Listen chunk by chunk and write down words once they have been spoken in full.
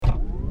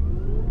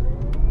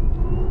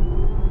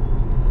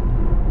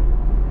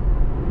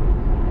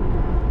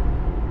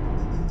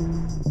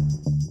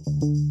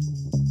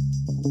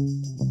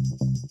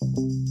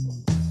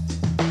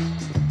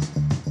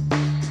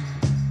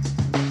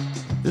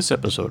This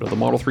episode of the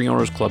Model 3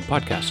 Owners Club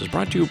podcast is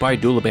brought to you by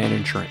Doulaban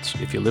Insurance.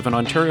 If you live in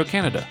Ontario,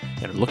 Canada,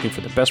 and are looking for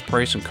the best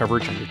price and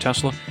coverage on your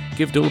Tesla,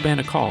 give Doulaban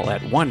a call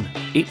at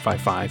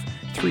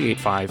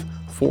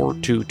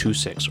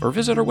 1-855-385-4226 or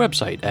visit our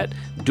website at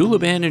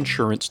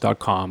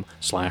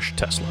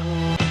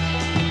doulabaninsurance.com/Tesla.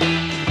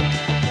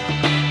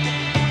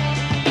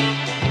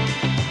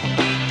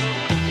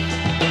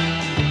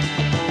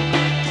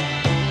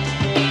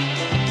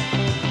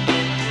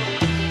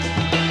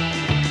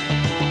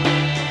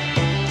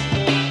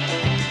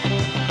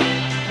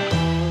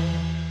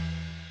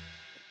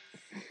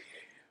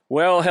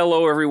 Well,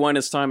 hello everyone.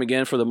 It's time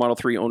again for the Model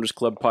 3 Owners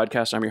Club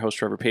podcast. I'm your host,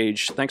 Trevor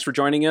Page. Thanks for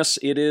joining us.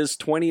 It is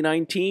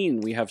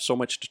 2019. We have so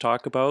much to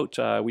talk about.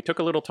 We took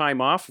a little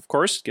time off, of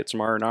course, get some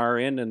R&R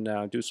in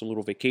and do some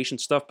little vacation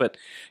stuff, but,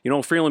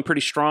 feeling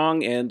pretty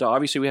strong, and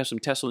obviously we have some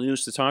Tesla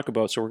news to talk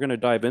about, so we're going to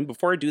dive in.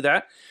 Before I do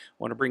that, I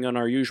want to bring on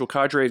our usual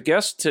cadre of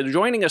guests.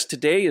 Joining us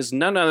today is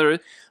none other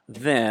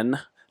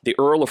than the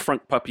Earl of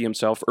Front Puppy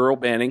himself, Earl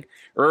Banning.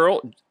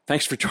 Earl,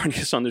 thanks for joining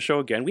us on the show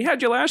again. We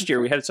had you last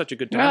year. We had such a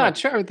good time. Yeah,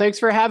 sure. Thanks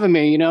for having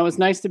me. It was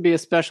nice to be a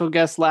special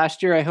guest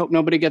last year. I hope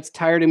nobody gets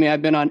tired of me.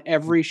 I've been on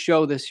every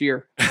show this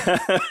year.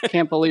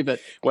 Can't believe it.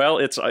 Well,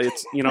 it's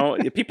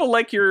people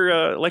like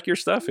your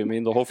stuff. I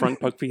mean, the whole Front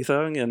Puppy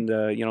thing, and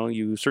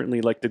you certainly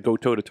like to go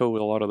toe to toe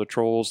with a lot of the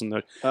trolls and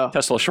the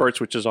Tesla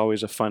shorts, which is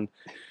always a fun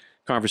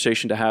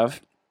conversation to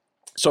have.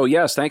 So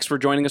yes, thanks for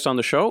joining us on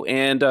the show.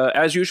 And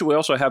as usual, we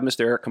also have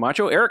Mr. Eric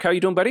Camacho. Eric, how you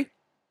doing, buddy?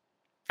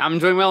 I'm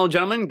doing well,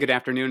 gentlemen. Good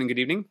afternoon and good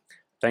evening.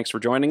 Thanks for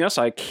joining us.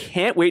 I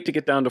can't wait to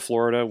get down to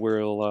Florida. We're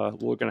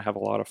going to have a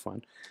lot of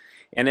fun.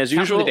 And as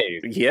usual,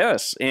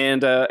 yes.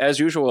 And as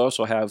usual, we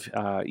also have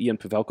Ian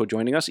Pavelko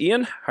joining us.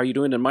 Ian, how are you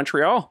doing in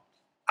Montreal?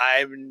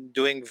 I'm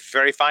doing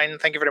very fine.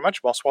 Thank you very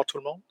much. Bonsoir tout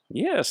le monde.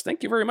 Yes,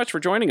 thank you very much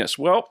for joining us.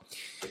 Well,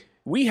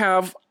 we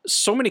have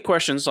so many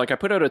questions. Like I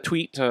put out a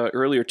tweet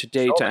earlier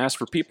today to ask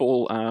for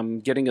people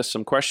getting us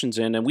some questions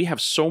in, and we have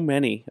so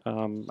many.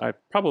 I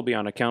probably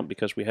on account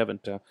because we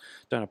haven't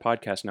done a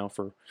podcast now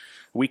for a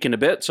week and a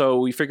bit, so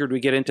we figured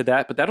we'd get into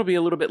that. But that'll be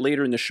a little bit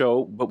later in the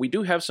show. But we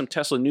do have some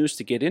Tesla news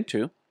to get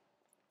into.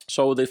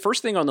 So the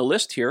first thing on the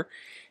list here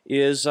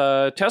is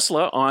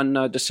Tesla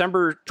on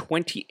December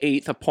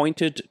 28th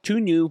appointed two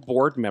new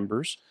board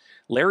members,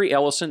 Larry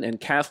Ellison and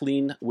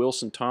Kathleen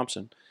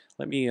Wilson-Thompson.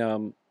 Let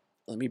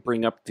me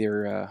bring up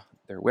their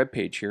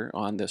webpage here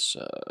on this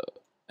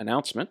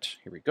announcement.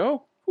 Here we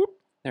go. Whoop.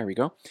 There we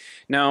go.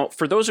 Now,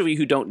 for those of you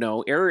who don't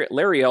know,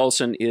 Larry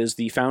Ellison is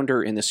the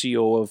founder and the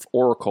CEO of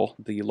Oracle,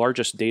 the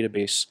largest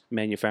database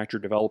manufacturer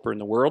developer in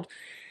the world.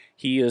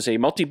 He is a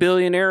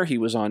multi-billionaire. He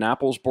was on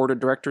Apple's board of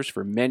directors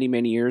for many,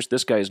 many years.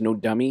 This guy is no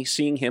dummy.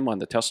 Seeing him on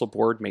the Tesla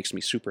board makes me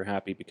super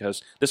happy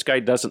because this guy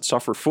doesn't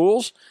suffer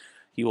fools.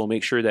 He will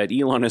make sure that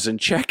Elon is in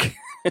check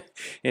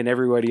and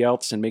everybody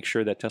else and make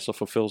sure that Tesla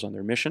fulfills on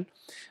their mission.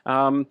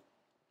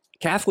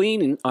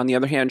 Kathleen, on the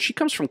other hand, she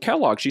comes from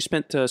Kellogg. She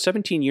spent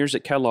 17 years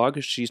at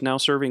Kellogg. She's now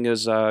serving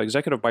as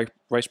Executive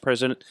Vice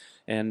President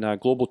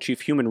and Global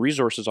Chief Human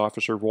Resources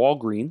Officer of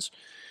Walgreens,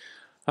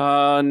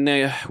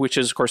 which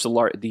is, of course,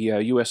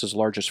 the U.S.'s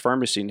largest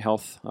pharmacy and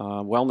health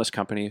wellness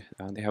company.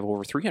 They have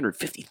over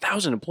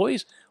 350,000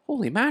 employees.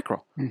 Holy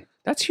mackerel.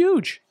 That's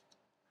huge.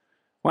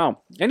 Wow.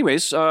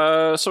 Anyways,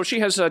 so she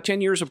has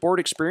 10 years of board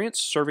experience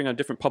serving on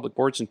different public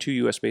boards in two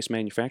U.S.-based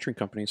manufacturing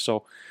companies.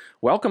 So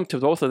welcome to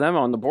both of them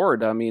on the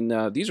board. I mean,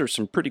 these are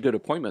some pretty good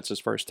appointments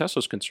as far as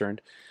Tesla's concerned.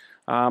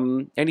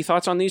 Any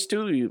thoughts on these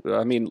two?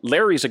 I mean,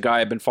 Larry's a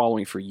guy I've been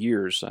following for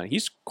years.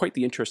 He's quite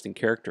the interesting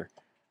character.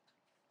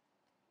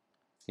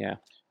 Yeah.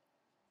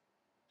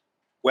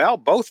 Well,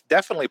 both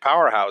definitely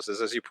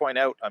powerhouses, as you point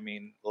out. I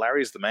mean,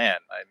 Larry's the man.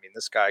 I mean,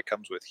 this guy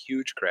comes with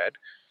huge cred.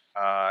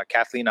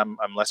 Kathleen, I'm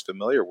less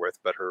familiar with,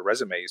 but her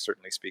resume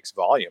certainly speaks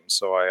volumes.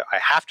 So I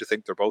have to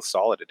think they're both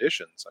solid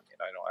additions. I mean,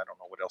 I don't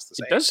know what else to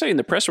say. It does say in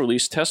the press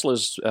release,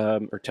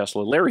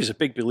 Larry's a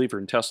big believer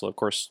in Tesla, of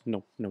course,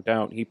 no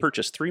doubt. He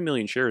purchased 3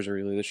 million shares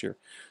earlier this year.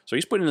 So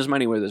he's putting his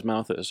money where his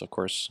mouth is, of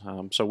course.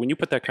 So when you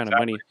put that kind of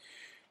money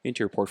into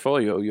your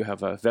portfolio, you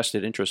have a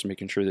vested interest in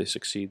making sure they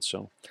succeed.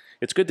 So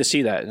it's good to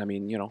see that. I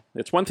mean,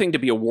 it's one thing to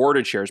be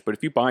awarded shares, but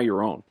if you buy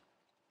your own,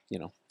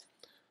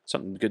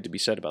 something good to be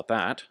said about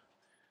that.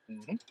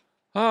 Mm-hmm.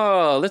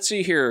 Let's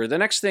see here. The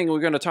next thing we're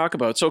going to talk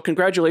about. So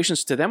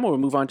congratulations to them. We'll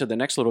move on to the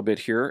next little bit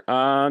here.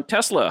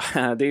 Tesla,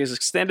 they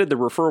extended the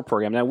referral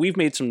program. Now, we've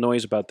made some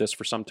noise about this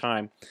for some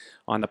time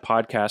on the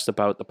podcast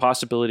about the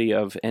possibility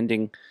of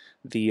ending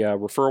the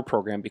referral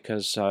program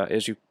because,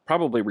 as you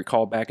probably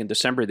recall, back in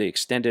December, they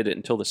extended it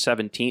until the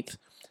 17th.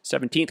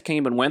 17th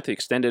came and went. They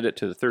extended it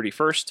to the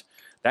 31st.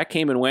 That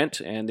came and went,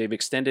 and they've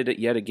extended it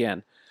yet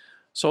again.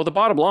 So the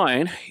bottom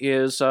line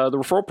is the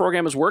referral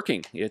program is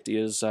working. It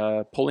is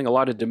pulling a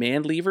lot of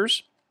demand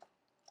levers.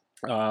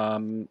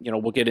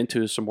 We'll get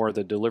into some more of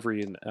the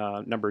delivery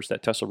numbers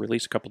that Tesla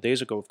released a couple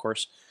days ago, of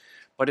course.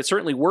 But it's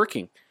certainly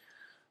working.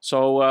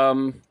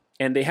 So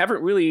And they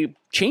haven't really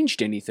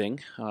changed anything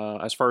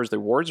as far as the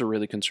rewards are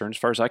really concerned. As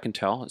far as I can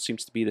tell, it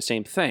seems to be the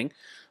same thing.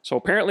 So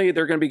apparently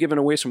they're going to be giving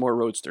away some more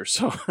Roadsters.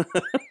 So,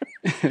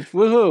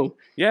 woohoo!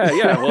 Yeah.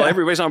 Well,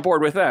 everybody's on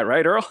board with that,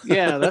 right, Earl?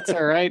 Yeah, that's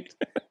all right.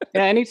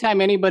 Yeah,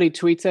 anytime anybody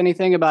tweets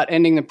anything about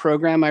ending the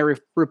program, I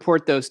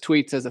report those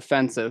tweets as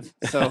offensive.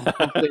 So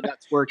hopefully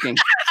that's working.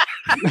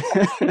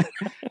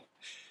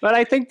 But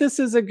I think this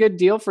is a good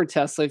deal for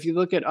Tesla. If you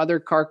look at other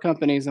car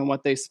companies and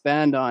what they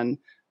spend on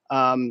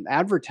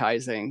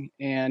advertising,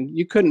 and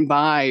you couldn't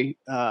buy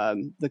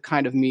the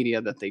kind of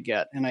media that they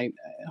get. And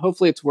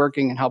hopefully it's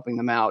working and helping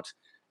them out.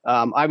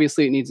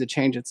 Obviously, it needs to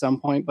change at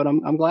some point, but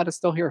I'm glad it's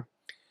still here.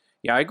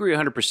 Yeah, I agree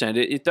 100%.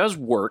 It does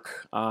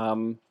work.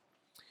 The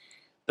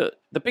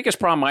biggest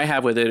problem I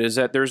have with it is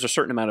that there's a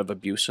certain amount of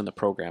abuse in the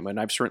program, and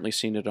I've certainly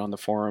seen it on the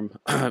forum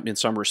in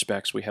some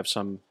respects. We have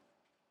some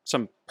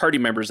party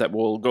members that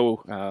will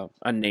go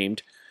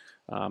unnamed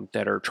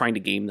that are trying to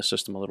game the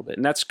system a little bit,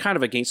 and that's kind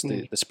of against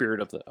the spirit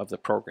of the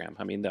program.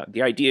 I mean,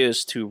 the idea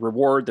is to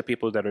reward the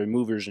people that are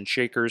movers and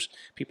shakers,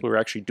 people who are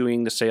actually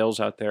doing the sales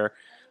out there.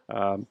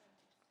 And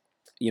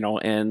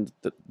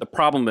the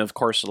problem, of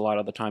course, a lot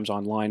of the times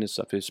online and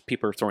stuff is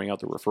people are throwing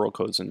out the referral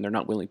codes and they're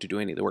not willing to do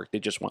any of the work. They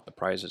just want the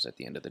prizes at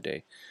the end of the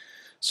day.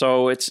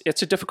 So it's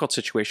a difficult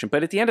situation,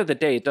 but at the end of the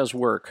day, it does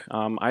work.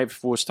 I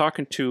was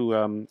talking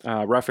to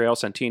Raphael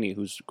Santini,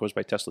 who goes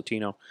by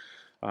Teslatino,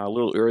 a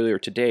little earlier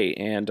today,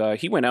 and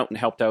he went out and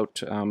helped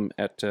out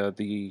at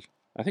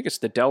I think it's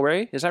the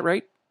Delray, is that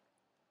right?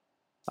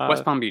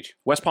 West Palm Beach.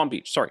 West Palm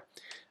Beach, sorry.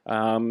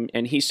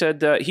 And he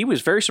said he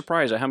was very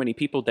surprised at how many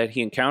people that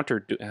he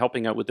encountered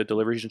helping out with the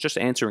deliveries and just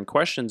answering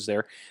questions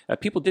there.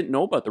 People didn't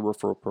know about the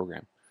referral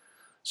program.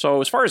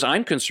 So as far as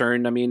I'm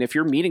concerned, I mean, if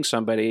you're meeting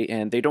somebody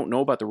and they don't know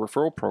about the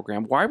referral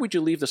program, why would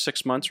you leave the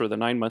 6 months or the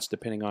 9 months,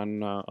 depending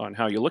on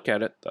how you look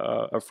at it,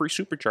 a free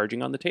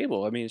supercharging on the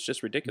table? I mean, it's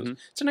just ridiculous. Mm-hmm.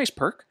 It's a nice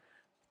perk.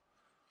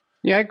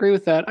 Yeah, I agree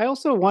with that. I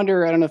also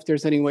wonder, I don't know if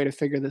there's any way to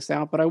figure this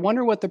out, but I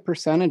wonder what the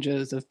percentage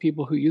is of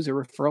people who use a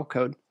referral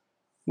code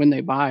when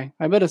they buy.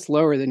 I bet it's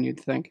lower than you'd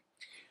think.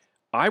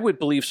 I would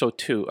believe so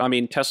too. I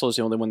mean, Tesla is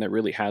the only one that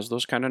really has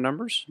those kind of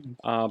numbers.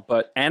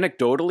 But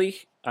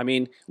anecdotally, I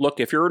mean, look,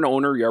 if you're an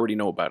owner, you already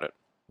know about it,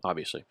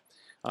 obviously.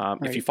 Right.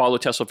 If you follow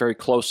Tesla very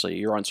closely,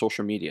 you're on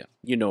social media,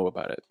 you know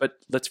about it. But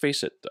let's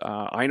face it,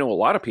 I know a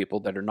lot of people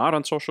that are not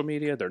on social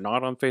media, they're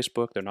not on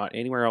Facebook, they're not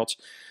anywhere else.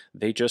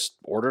 They just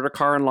ordered a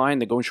car online,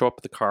 they go and show up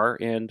at the car,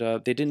 and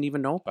they didn't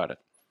even know about it.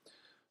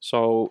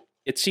 So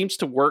it seems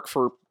to work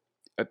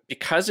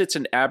because it's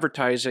an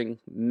advertising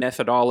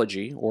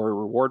methodology or a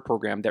reward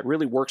program that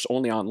really works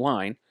only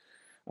online.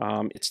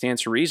 It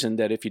stands to reason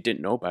that if you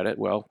didn't know about it,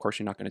 well, of course,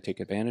 you're not going to take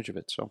advantage of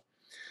it. So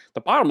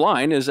the bottom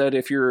line is that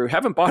if you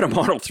haven't bought a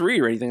Model 3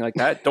 or anything like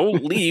that,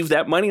 don't leave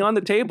that money on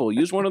the table.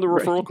 Use one of the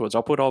referral codes.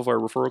 I'll put all of our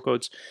referral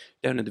codes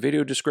down in the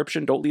video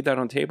description. Don't leave that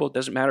on the table. It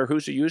doesn't matter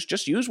who's to use.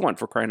 Just use one,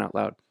 for crying out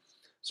loud.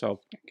 So,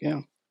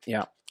 yeah.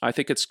 I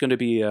think it's going to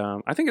be,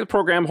 I think the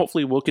program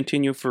hopefully will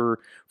continue for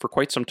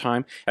quite some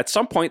time. At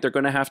some point, they're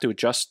going to have to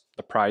adjust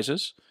the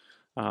prizes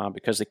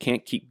because they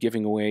can't keep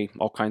giving away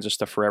all kinds of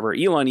stuff forever.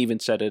 Elon even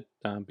said it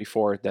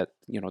before that,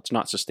 it's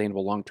not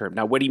sustainable long term.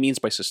 Now, what he means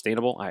by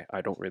sustainable,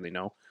 I don't really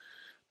know,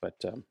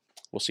 but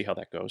we'll see how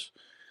that goes.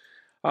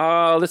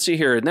 Let's see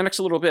here. The next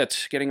little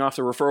bit, getting off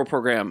the referral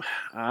program.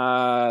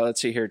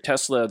 Let's see here.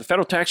 Tesla, the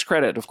federal tax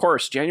credit, of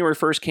course, January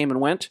 1st came and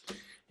went.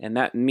 And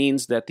that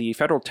means that the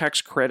federal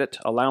tax credit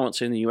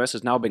allowance in the U.S.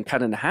 has now been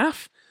cut in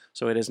half.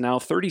 So it is now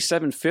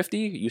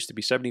 $3,750. It used to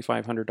be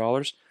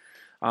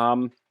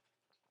 $7,500.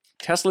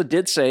 Tesla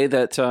did say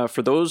that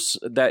for those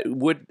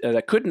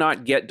that could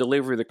not get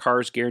delivery of the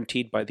cars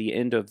guaranteed by the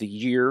end of the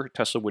year,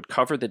 Tesla would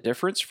cover the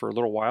difference for a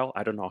little while.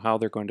 I don't know how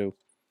they're going to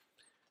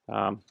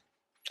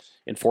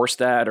enforce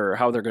that or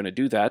how they're going to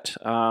do that.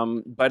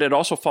 But it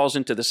also falls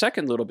into the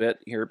second little bit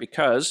here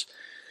because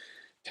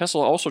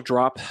Tesla also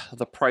dropped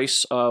the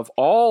price of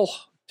all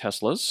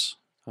Teslas,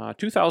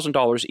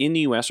 $2,000 in the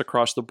U.S.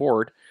 across the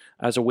board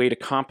as a way to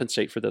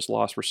compensate for this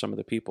loss for some of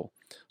the people.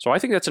 So I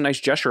think that's a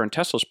nice gesture on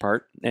Tesla's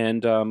part.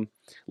 And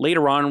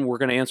later on, we're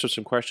going to answer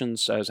some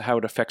questions as to how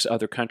it affects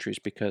other countries,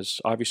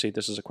 because obviously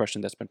this is a question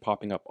that's been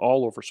popping up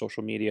all over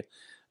social media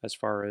as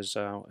far as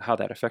how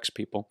that affects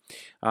people.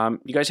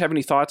 You guys have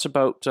any thoughts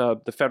about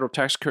the federal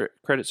tax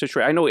credit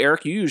situation? I know,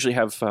 Eric, you usually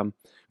have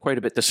quite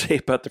a bit to say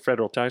about the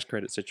federal tax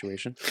credit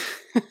situation.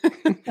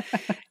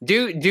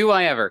 Do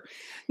I ever?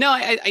 No,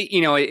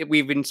 I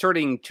we've been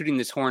tooting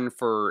this horn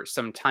for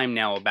some time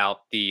now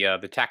about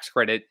the tax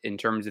credit in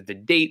terms of the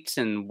dates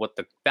and what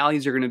the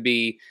values are going to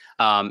be.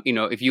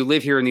 If you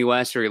live here in the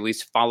U.S. or at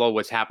least follow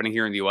what's happening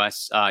here in the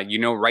U.S.,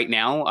 right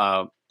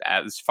now,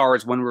 as far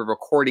as when we're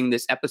recording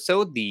this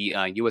episode, the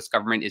U.S.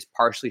 government is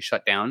partially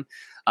shut down.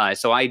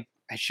 So I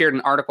shared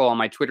an article on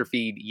my Twitter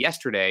feed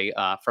yesterday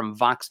from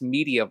Vox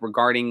Media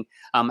regarding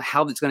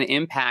how that's going to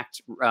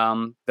impact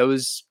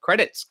those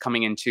credits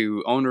coming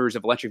into owners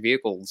of electric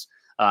vehicles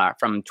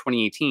from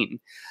 2018.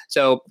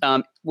 So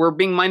we're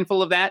being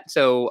mindful of that.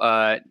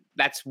 So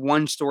that's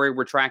one story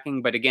we're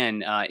tracking. But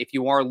again, if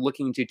you are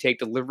looking to take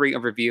delivery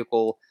of a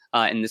vehicle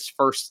in this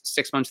first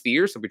 6 months of the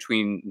year, so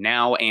between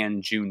now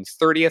and June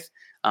 30th,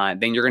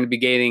 then you're going to be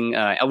getting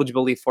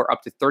eligibility for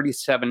up to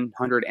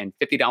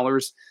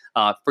 $3,750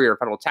 for your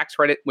federal tax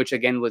credit, which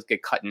again was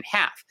get cut in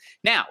half.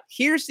 Now,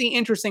 here's the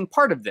interesting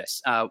part of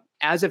this.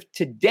 As of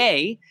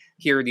today,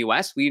 here in the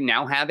U.S., we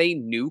now have a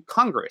new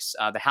Congress.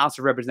 The House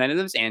of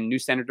Representatives and new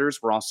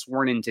senators were all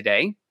sworn in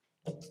today.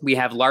 We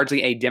have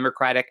largely a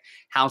Democratic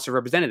House of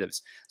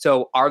Representatives.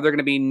 So are there going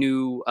to be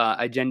new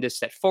agendas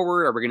set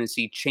forward? Are we going to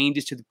see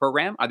changes to the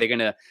program? Are they going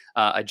to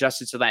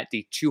adjust it so that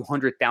the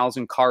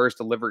 200,000 cars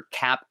delivered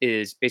cap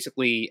is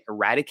basically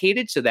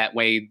eradicated? So that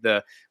way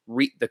the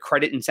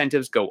credit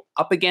incentives go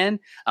up again?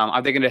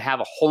 Are they going to have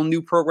a whole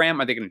new program?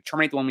 Are they going to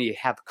terminate the one we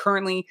have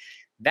currently?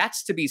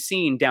 That's to be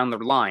seen down the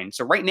line.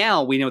 So right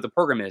now we know what the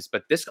program is,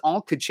 but this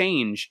all could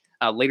change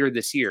later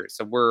this year.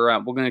 So we're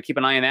going to keep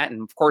an eye on that.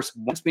 And of course,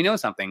 once we know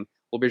something,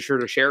 we'll be sure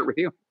to share it with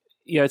you.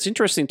 Yeah, it's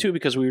interesting too,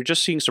 because we were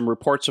just seeing some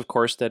reports, of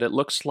course, that it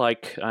looks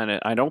like, and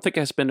I don't think it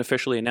has been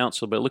officially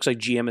announced, but it looks like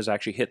GM has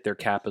actually hit their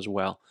cap as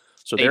well.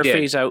 So their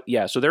phase out,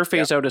 so their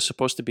phase out is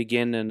supposed to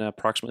begin in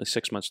approximately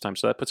 6 months' time.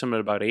 So that puts them at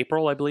about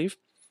April, I believe.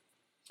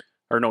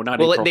 Or no, not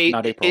April.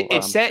 Not April.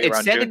 It said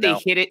that they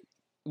hit it.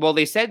 Well,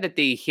 they said that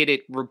they hit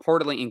it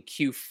reportedly in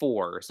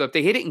Q4. So if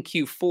they hit it in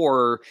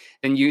Q4,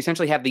 then you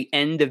essentially have the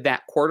end of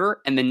that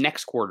quarter and the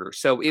next quarter.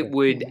 So it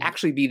would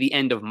actually be the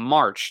end of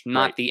March,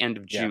 not the end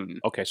of June. Yeah.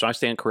 Okay, so I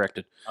stand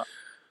corrected.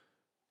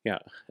 Yeah.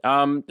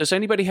 Does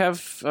anybody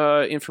have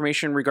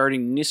information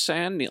regarding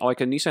Nissan? Like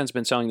Nissan's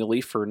been selling the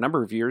Leaf for a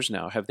number of years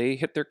now. Have they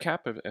hit their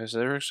cap? Has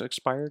theirs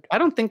expired? I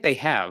don't think they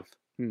have.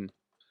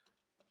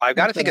 I've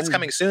got to think it's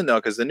coming soon, though,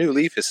 because the new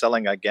Leaf is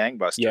selling like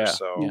gangbusters.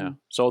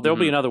 So there'll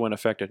be another one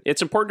affected.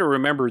 It's important to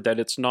remember that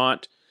it's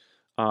not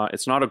a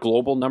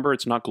global number.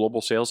 It's not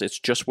global sales. It's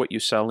just what you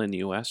sell in the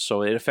U.S.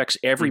 So it affects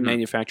every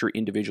manufacturer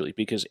individually,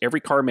 because every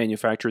car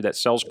manufacturer that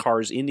sells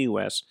cars in the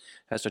U.S.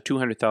 has a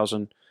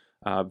 200,000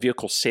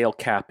 vehicle sale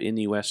cap in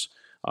the U.S.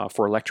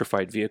 For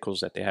electrified vehicles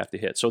that they have to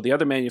hit. So the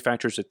other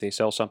manufacturers, if they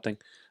sell something,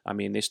 I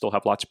mean, they still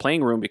have lots of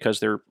playing room, because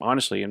they're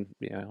honestly, and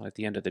at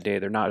the end of the day,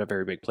 they're not a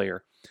very big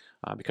player.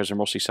 Because they're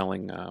mostly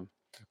selling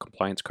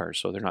compliance cars,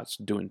 so they're not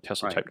doing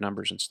Tesla-type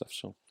numbers and stuff.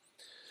 So,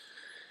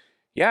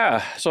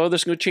 so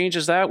this new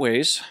changes that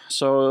ways.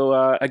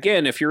 So,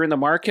 again, if you're in the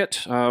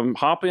market,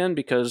 hop in,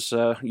 because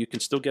you can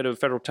still get a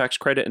federal tax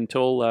credit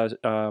until, I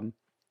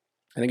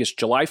think it's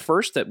July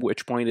 1st, at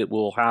which point it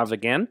will have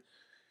again.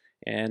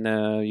 And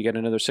you get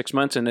another 6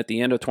 months, and at the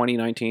end of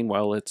 2019,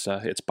 well, it's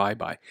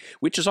bye-bye.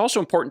 Which is also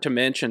important to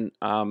mention.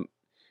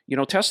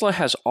 Tesla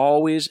has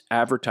always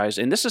advertised,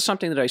 and this is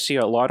something that I see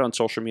a lot on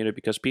social media,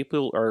 because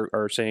people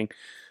are saying,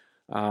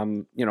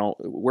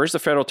 where's the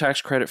federal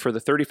tax credit for the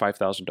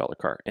 $35,000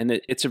 car? And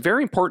it's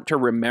very important to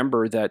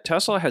remember that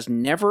Tesla has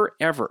never,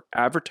 ever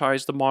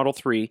advertised the Model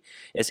 3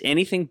 as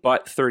anything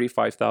but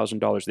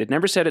 $35,000. They've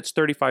never said it's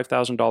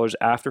 $35,000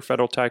 after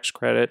federal tax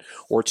credit,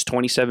 or it's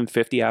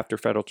 $2,750 after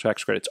federal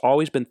tax credit. It's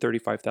always been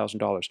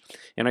 $35,000.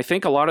 And I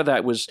think a lot of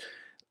that was,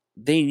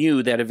 they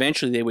knew that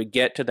eventually they would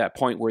get to that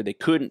point where they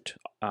couldn't,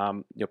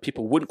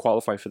 people wouldn't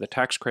qualify for the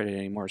tax credit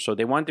anymore. So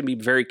they wanted to be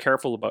very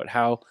careful about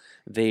how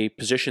they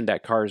positioned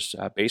that car's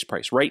base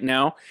price. Right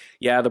now,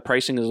 the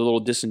pricing is a little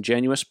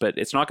disingenuous, but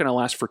it's not going to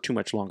last for too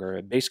much longer.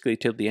 Basically,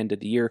 till the end of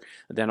the year,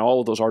 then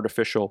all of those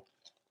artificial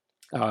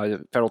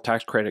federal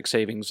tax credit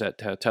savings that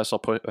Tesla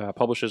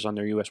publishes on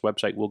their U.S.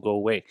 website will go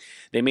away.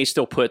 They may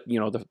still put,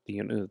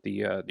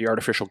 the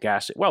artificial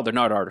gas. Well, they're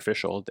not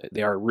artificial;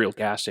 they are real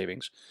gas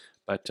savings.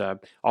 But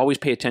always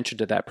pay attention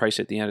to that price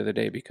at the end of the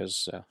day,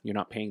 because you're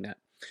not paying that.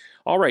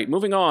 All right,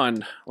 moving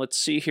on. Let's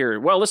see here.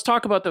 Well, let's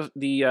talk about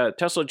the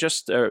Tesla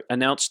just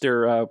announced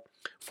their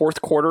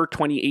fourth quarter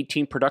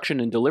 2018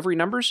 production and delivery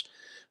numbers.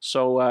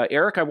 So,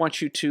 Eric, I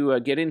want you to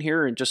get in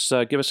here and just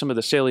give us some of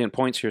the salient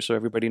points here, so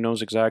everybody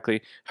knows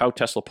exactly how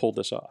Tesla pulled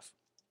this off.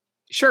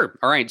 Sure.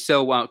 All right.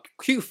 So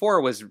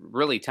Q4 was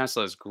really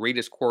Tesla's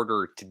greatest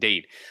quarter to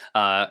date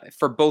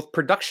for both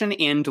production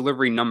and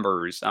delivery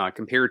numbers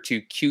compared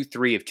to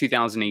Q3 of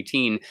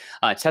 2018.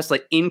 Tesla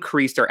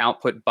increased their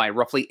output by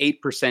roughly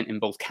 8% in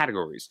both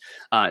categories.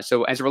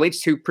 So as it relates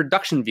to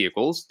production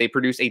vehicles, they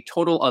produced a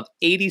total of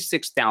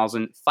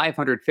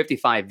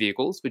 86,555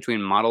 vehicles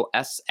between Model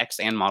S,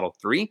 X, and Model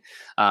 3.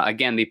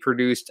 Again, they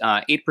produced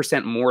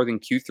 8% more than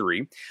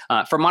Q3.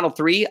 For Model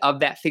 3, of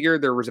that figure,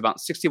 there was about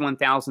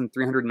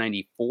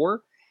 61,394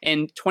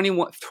 and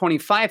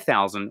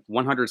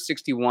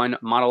 25,161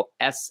 Model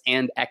S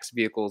and X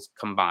vehicles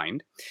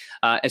combined.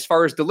 As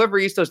far as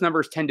deliveries, those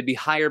numbers tend to be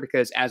higher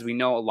because, as we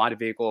know, a lot of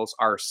vehicles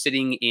are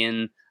sitting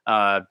in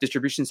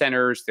distribution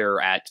centers,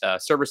 they're at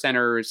service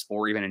centers,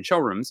 or even in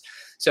showrooms.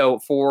 So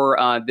for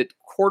the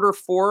quarter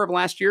four of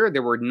last year,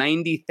 there were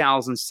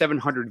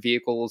 90,700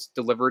 vehicles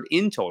delivered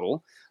in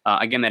total,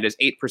 Again, that is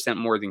 8%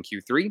 more than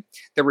Q3.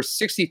 There were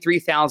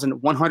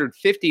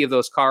 63,150 of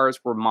those cars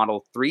were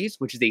Model 3s,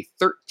 which is a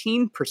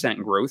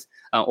 13% growth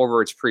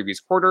over its previous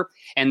quarter.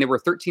 And there were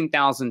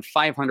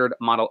 13,500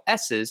 Model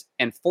S's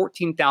and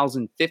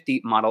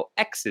 14,050 Model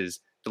X's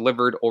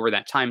delivered over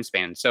that time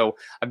span. So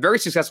a very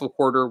successful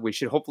quarter. We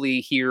should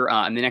hopefully hear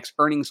in the next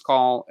earnings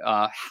call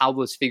how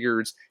those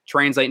figures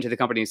translate into the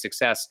company's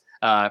success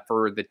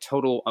for the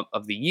total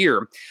of the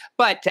year.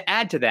 But to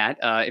add to that,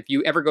 if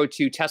you ever go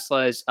to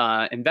Tesla's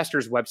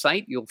investors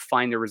website, you'll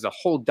find there is a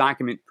whole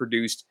document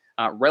produced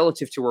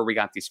relative to where we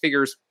got these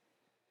figures.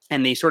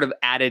 And they sort of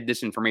added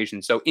this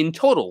information. So in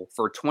total,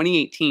 for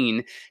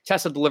 2018,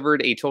 Tesla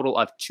delivered a total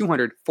of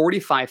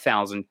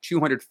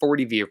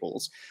 245,240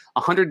 vehicles.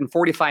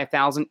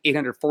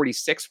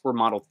 145,846 were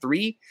Model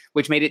 3,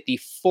 which made it the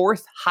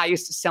fourth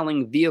highest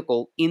selling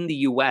vehicle in the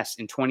US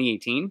in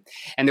 2018.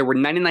 And there were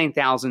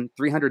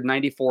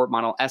 99,394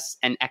 Model S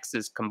and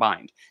X's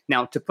combined.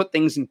 Now, to put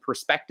things in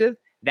perspective,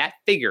 that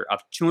figure of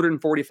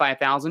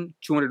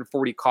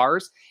 245,240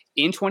 cars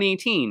in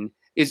 2018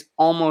 is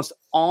almost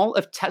all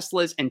of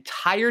Tesla's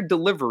entire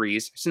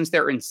deliveries since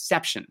their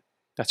inception.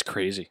 That's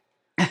crazy.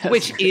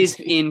 Which is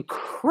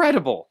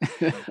incredible.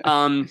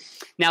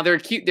 Now, their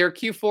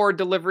Q4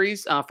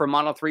 deliveries for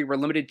Model 3 were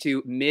limited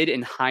to mid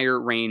and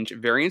higher range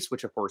variants,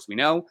 which of course we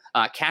know,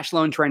 cash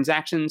loan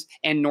transactions,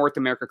 and North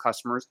America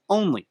customers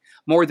only.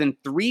 More than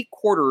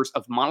 3/4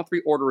 of Model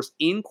 3 orders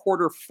in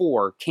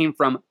Q4 came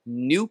from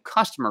new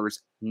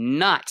customers,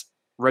 not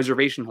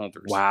reservation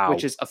holders. Wow.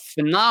 Which is a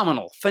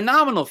phenomenal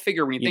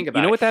figure when you think about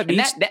it. You know what that And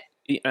means?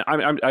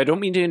 I don't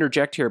mean to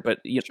interject here, but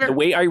Sure. the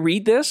way I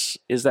read this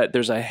is that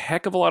there's a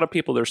heck of a lot of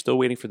people that are still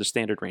waiting for the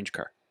standard range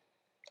car.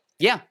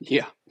 Yeah.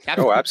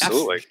 Oh,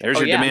 absolutely. There's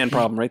your demand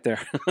problem right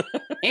there.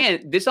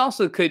 And this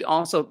could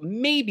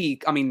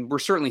maybe, I mean, we're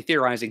certainly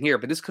theorizing here,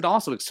 but this could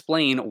also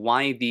explain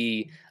why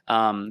the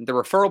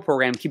referral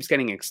program keeps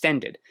getting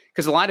extended.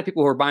 Because a lot of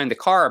people who are buying the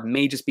car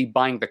may just be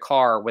buying the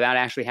car without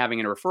actually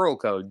having a referral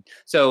code.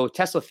 So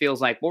Tesla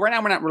feels like, well, right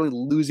now we're not really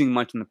losing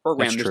much in the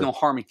program. That's There's true. no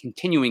harm in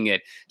continuing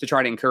it to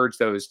try to encourage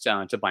those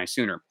to buy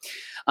sooner.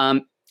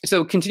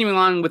 So continuing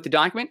on with the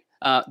document,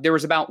 there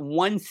was about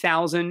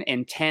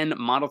 1,010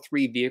 Model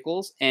 3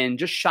 vehicles and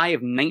just shy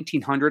of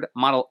 1,900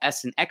 Model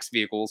S and X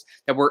vehicles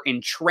that were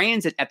in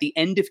transit at the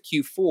end of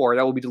Q4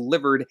 that will be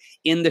delivered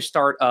in the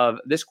start of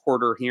this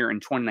quarter here in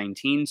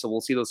 2019. So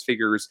we'll see those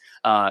figures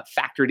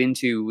factored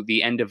into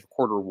the end of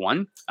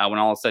Q1 when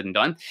all is said and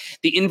done.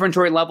 The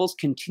inventory levels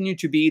continue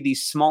to be the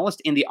smallest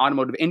in the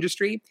automotive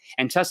industry,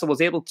 and Tesla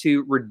was able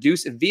to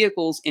reduce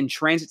vehicles in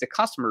transit to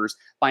customers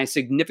by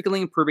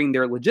significantly improving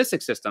their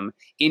logistics system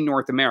in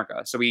North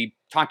America. So we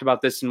talked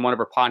about this in one of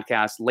our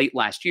podcasts late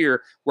last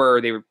year,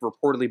 where they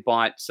reportedly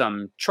bought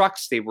some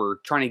trucks. They were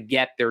trying to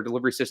get their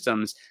delivery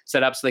systems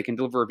set up so they can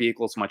deliver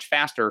vehicles much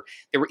faster.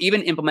 They were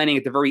even implementing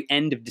at the very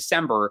end of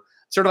December,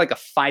 sort of like a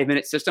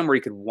 5-minute system where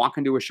you could walk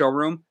into a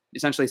showroom,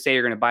 essentially say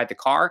you're going to buy the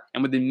car,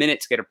 and within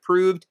minutes get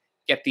approved,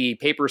 get the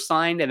papers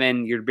signed, and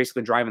then you're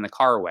basically driving the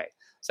car away.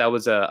 So that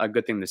was a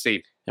good thing to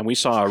see. And we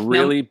saw a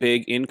really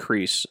big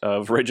increase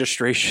of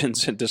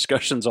registrations and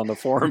discussions on the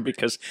forum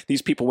because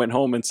these people went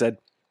home and said,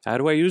 how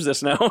do I use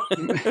this now? What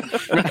did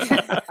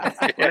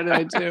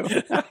I do?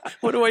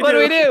 What do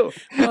I do?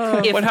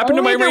 What happened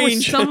to my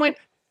range?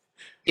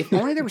 If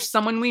only there was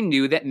someone we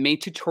knew that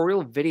made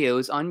tutorial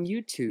videos on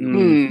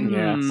YouTube.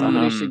 Yeah,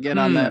 Somebody should get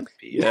on that.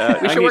 Yeah,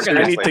 We should work on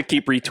I that. need to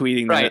keep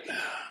retweeting Right. that.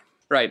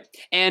 Right.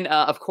 And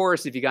of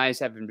course, if you guys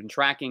haven't been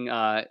tracking,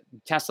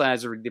 Tesla,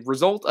 as a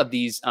result of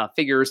these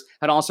figures,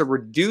 had also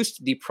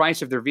reduced the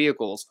price of their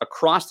vehicles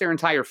across their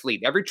entire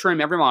fleet, every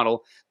trim, every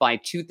model, by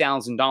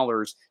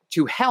 $2,000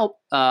 to help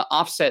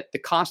offset the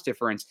cost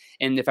difference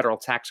in the federal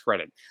tax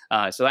credit.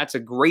 So that's a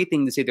great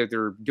thing to see that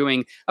they're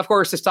doing. Of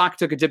course, the stock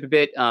took a dip a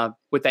bit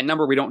with that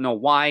number. We don't know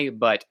why,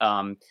 but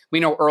we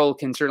know Earl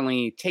can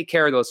certainly take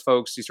care of those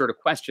folks who sort of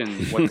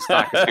question what the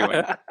stock is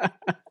doing.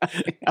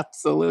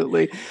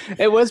 Absolutely.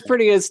 It was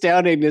pretty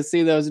astounding to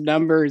see those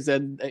numbers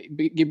and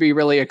you'd be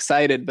really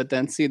excited, but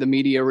then see the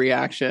media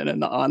reaction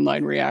and the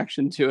online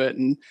reaction to it.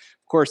 And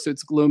of course,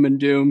 it's gloom and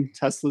doom.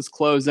 Tesla's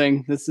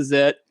closing. This is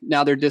it.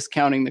 Now they're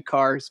discounting the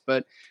cars,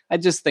 but I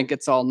just think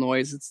it's all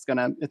noise. It's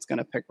gonna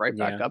pick right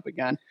back up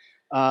again.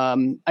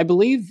 I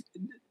believe,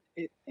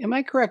 am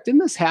I correct?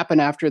 Didn't this happen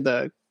after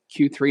the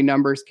Q3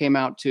 numbers came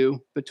out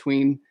too,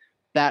 between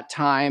that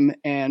time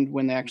and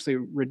when they actually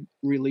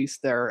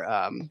released their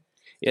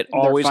It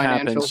their always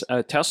financials?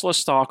 happens. Tesla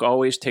stock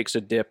always takes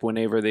a dip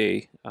whenever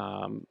they,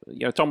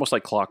 it's almost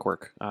like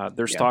clockwork.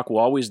 Their stock will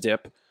always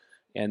dip,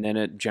 and then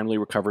it generally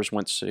recovers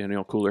once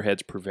cooler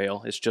heads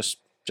prevail. It's just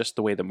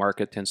the way the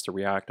market tends to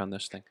react on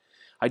this thing.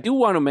 I do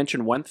want to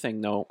mention one thing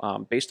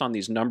though, based on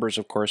these numbers,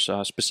 of course,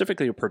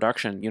 specifically of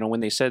production. When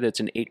they said it's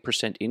an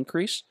 8%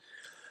 increase,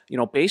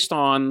 based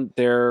on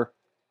their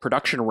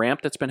production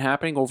ramp that's been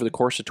happening over the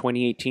course of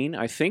 2018,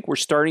 I think we're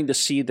starting to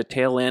see the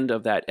tail end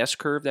of that S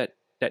curve that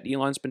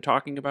Elon's been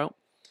talking about.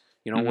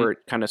 where it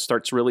kind of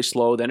starts really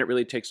slow, then it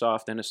really takes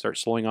off, then it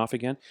starts slowing off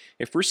again.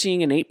 If we're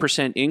seeing an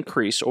 8%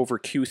 increase over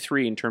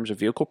Q3 in terms of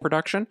vehicle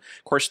production,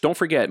 of course, don't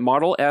forget,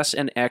 Model S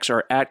and X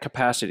are at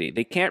capacity.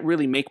 They can't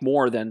really make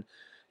more than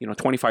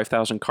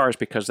 25,000 cars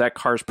because that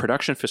car's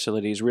production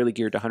facility is really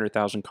geared to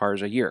 100,000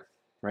 cars a year,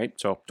 right?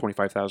 So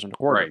 25,000 a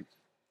quarter. Right.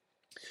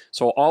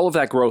 So all of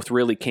that growth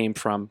really came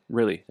from,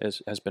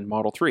 has been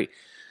Model 3.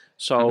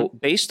 So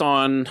based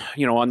on,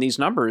 on these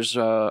numbers,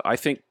 I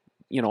think,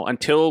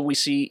 until we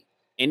see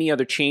any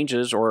other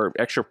changes or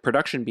extra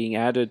production being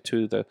added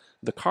to the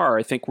car,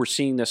 I think we're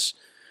seeing this,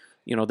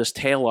 this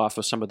tail off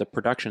of some of the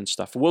production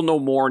stuff. We'll know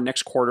more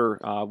next quarter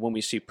when we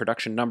see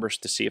production numbers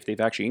to see if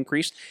they've actually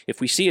increased. If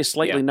we see a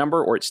slightly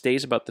number or it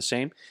stays about the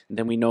same,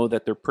 then we know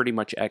that they're pretty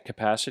much at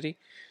capacity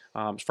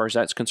as far as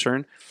that's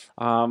concerned.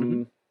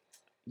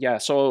 Yeah,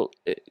 so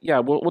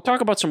we'll talk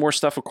about some more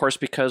stuff, of course,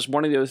 because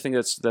one of the other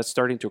things that's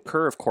starting to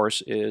occur, of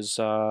course, is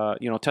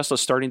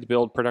Tesla's starting to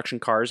build production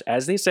cars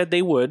as they said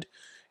they would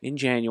in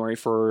January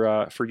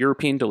for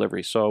European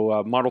delivery.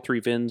 So Model 3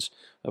 VINs,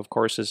 of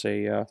course, is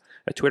a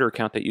Twitter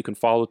account that you can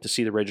follow to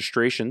see the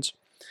registrations.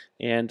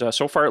 And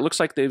so far, it looks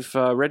like they've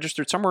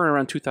registered somewhere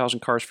around 2,000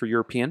 cars for the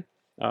European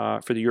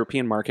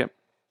market.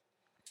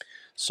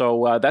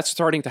 So that's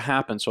starting to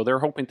happen. So they're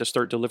hoping to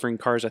start delivering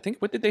cars. I think,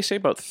 what did they say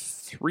about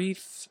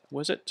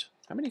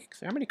how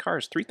many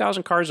cars?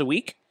 3,000 cars a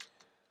week?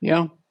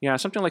 Yeah,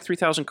 something like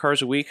 3,000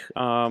 cars a week.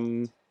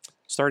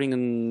 Starting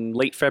in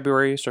late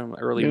February, so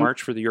early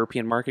March for the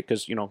European market,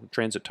 because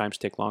transit times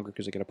take longer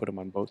because they got to put them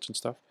on boats and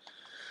stuff.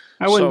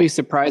 I wouldn't be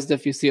surprised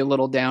if you see a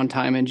little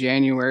downtime in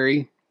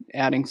January,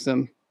 adding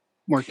some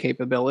more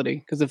capability.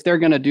 Because if they're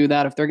going to do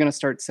that, if they're going to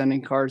start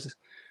sending cars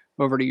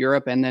over to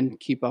Europe and then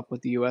keep up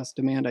with the U.S.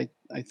 demand, I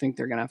think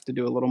they're going to have to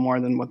do a little more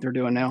than what they're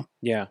doing now.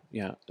 Yeah.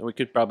 We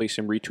could probably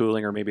some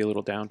retooling or maybe a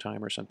little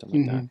downtime or something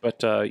like that.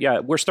 But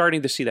we're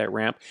starting to see that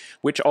ramp,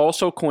 which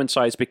also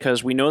coincides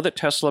because we know that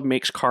Tesla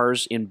makes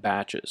cars in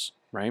batches,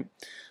 right?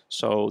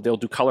 So they'll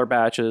do color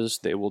batches,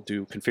 they will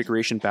do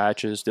configuration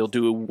batches, they'll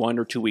do 1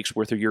 or 2 weeks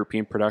worth of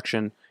European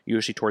production,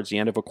 usually towards the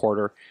end of a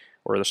quarter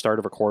or the start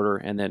of a quarter,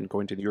 and then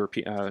going to the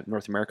European,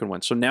 North American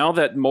one. So now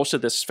that most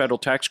of this federal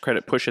tax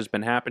credit push has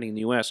been happening in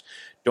the U.S.,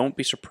 don't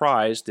be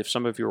surprised if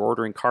some of you are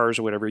ordering cars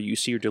or whatever, you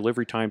see your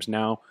delivery times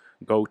now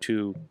go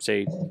to,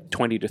 say,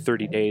 20 to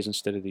 30 days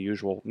instead of the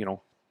usual,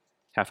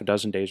 half a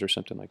dozen days or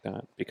something like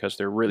that, because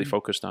they're really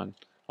focused on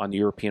the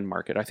European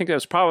market. I think that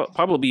was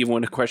probably even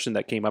one question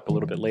that came up a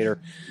little bit later.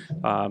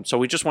 So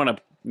we just want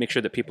to make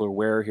sure that people are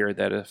aware here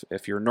that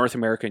if you're North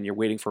American, you're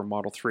waiting for a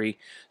Model 3,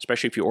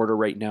 especially if you order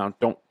right now,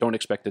 don't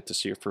expect it to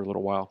see it for a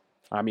little while.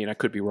 I mean, I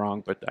could be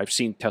wrong, but I've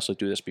seen Tesla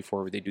do this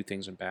before where they do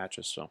things in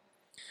batches. So,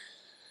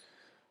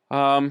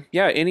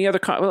 any other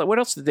what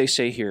else did they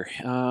say here?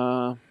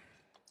 You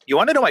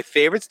want to know my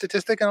favorite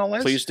statistic on all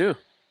this? Please do.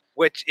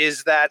 Which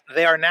is that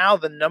they are now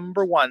the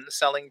 #1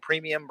 selling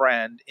premium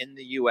brand in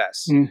the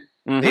U.S.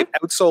 They've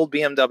outsold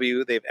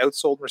BMW, they've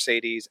outsold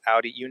Mercedes,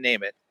 Audi, you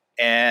name it.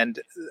 And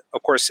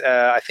of course,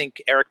 I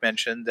think Eric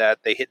mentioned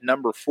that they hit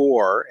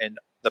 #4 in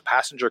the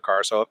passenger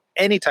car. So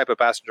any type of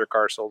passenger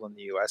car sold in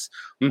the U.S.,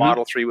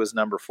 Model 3 was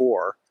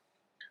 #4,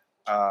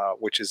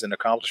 which is an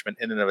accomplishment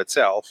in and of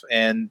itself.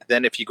 And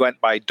then if you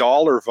went by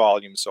dollar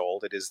volume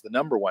sold, it is the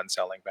 #1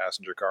 selling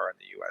passenger car in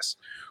the U.S.,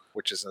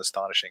 which is an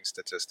astonishing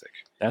statistic.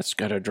 That's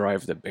got to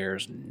drive the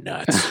bears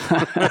nuts.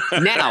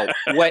 Now,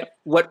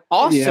 what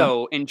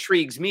also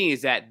intrigues me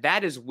is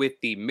that is with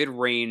the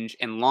mid-range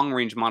and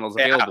long-range models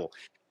available.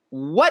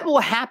 What will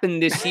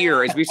happen this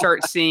year as we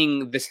start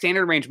seeing the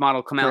standard range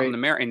model come out in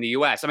the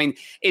U.S.? I mean,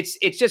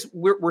 it's just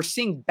we're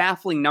seeing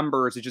baffling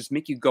numbers that just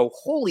make you go,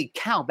 holy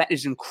cow, that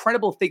is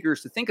incredible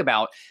figures to think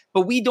about.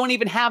 But we don't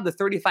even have the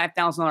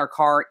 $35,000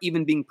 car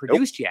even being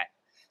produced yet.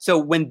 So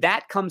when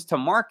that comes to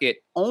market,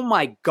 oh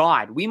my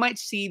God, we might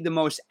see the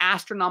most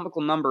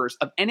astronomical numbers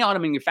of any auto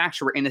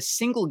manufacturer in a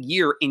single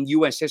year in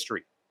U.S.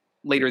 history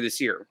later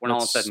this year when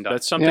all is said and done.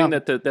 That's something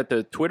that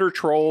the Twitter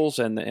trolls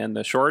and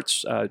the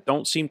shorts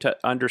don't seem to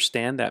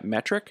understand that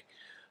metric.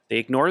 They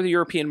ignore the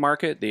European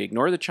market, they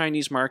ignore the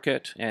Chinese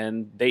market,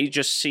 and they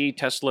just see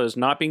Tesla as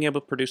not being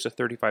able to produce a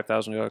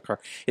 $35,000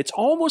 car. It's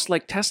almost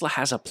like Tesla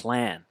has a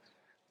plan.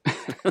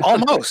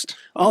 Almost.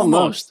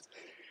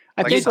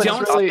 I think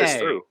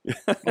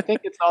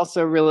it's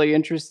also really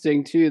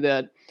interesting too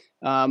that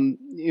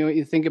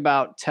you think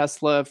about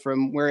Tesla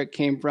from where it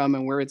came from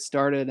and where it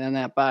started, and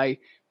that by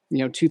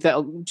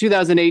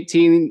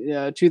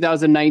 2018,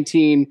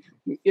 2019,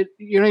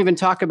 you don't even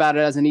talk about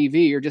it as an EV.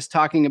 You're just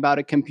talking about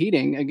it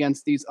competing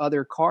against these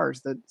other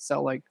cars that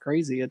sell like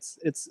crazy.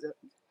 It's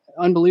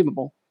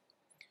unbelievable.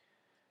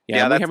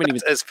 Yeah,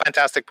 that's a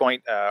fantastic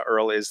point,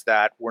 Earl. Is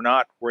that we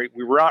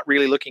were not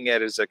really looking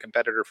at it as a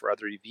competitor for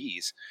other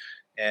EVs.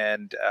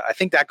 And I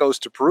think that goes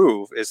to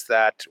prove is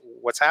that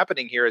what's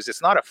happening here is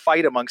it's not a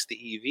fight amongst the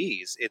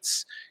EVs.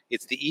 It's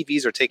the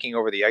EVs are taking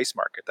over the ICE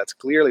market. That's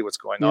clearly what's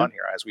going on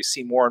here. As we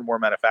see more and more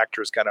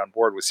manufacturers get on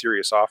board with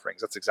serious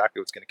offerings, that's exactly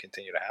what's going to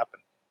continue to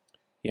happen.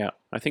 Yeah,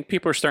 I think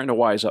people are starting to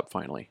wise up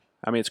finally.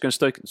 I mean, it's going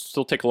to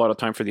still take a lot of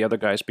time for the other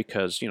guys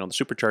because, the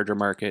supercharger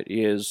market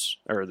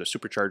or the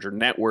supercharger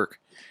network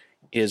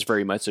is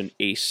very much an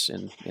ace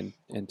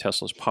in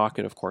Tesla's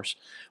pocket, of course.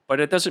 But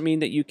it doesn't mean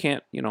that you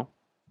can't,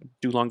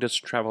 do long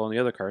distance travel on the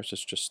other cars.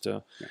 It's just,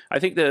 I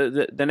think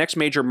the next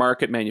major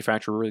market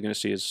manufacturer we're really going to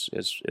see is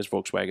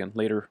Volkswagen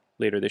later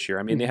this year.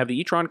 I mean, they have the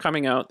e-tron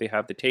coming out. They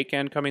have the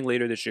Taycan coming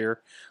later this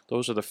year.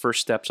 Those are the first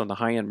steps on the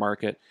high-end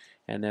market.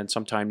 And then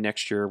sometime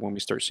next year when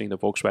we start seeing the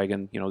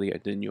Volkswagen,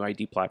 the new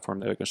ID platform,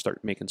 they're going to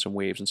start making some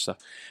waves and stuff.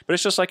 But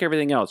it's just like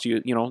everything else.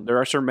 There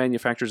are certain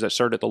manufacturers that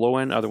start at the low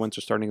end. Other ones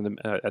are starting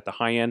at the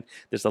high end.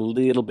 There's a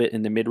little bit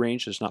in the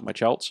mid-range. There's not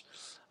much else.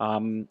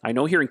 I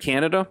know here in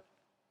Canada,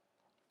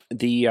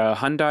 the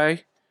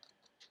Hyundai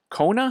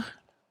Kona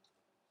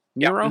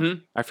Niro. Mm-hmm.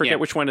 I forget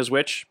which one is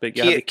which, but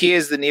Kia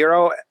is the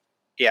Niro,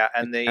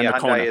 and the Hyundai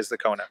Kona is the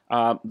Kona.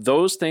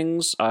 Those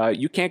things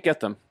you can't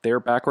get them. They're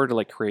backward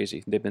like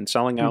crazy. They've been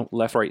selling out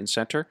left, right, and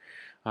center.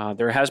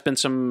 There has been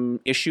some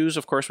issues,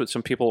 of course, with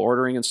some people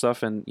ordering and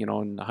stuff, and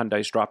and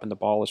Hyundai's dropping the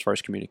ball as far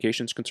as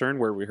communication is concerned.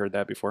 Where we heard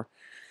that before.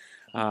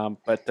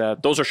 But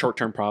those are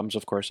short-term problems,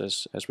 of course,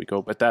 as we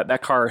go. But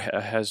that car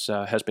has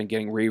been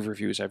getting rave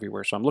reviews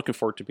everywhere, so I'm looking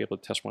forward to be able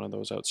to test one of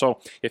those out.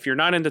 So if you're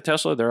not into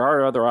Tesla, there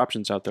are other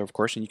options out there, of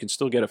course, and you can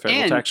still get a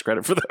federal tax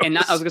credit for those. And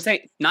I was going to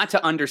say, not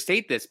to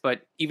understate this,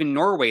 but even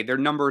Norway, their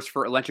numbers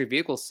for electric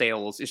vehicle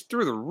sales is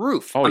through the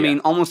roof. I mean,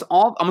 almost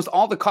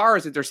all the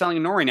cars that they're selling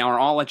in Norway now are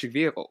all electric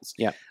vehicles.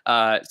 Yeah.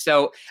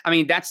 So I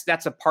mean, that's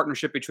a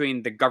partnership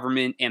between the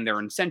government and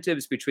their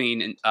incentives,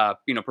 between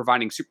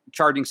providing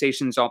charging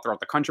stations all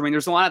throughout the country. I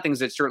mean, there's a lot of things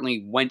that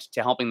certainly went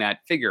to helping that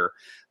figure,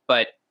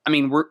 but I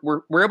mean,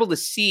 we're able to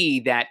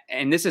see that,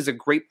 and this is a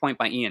great point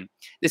by Ian.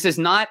 This is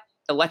not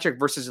electric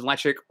versus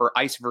electric or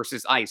ICE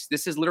versus ICE.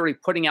 This is literally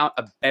putting out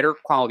a better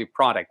quality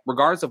product,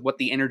 regardless of what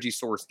the energy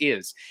source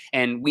is.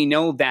 And we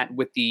know that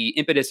with the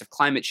impetus of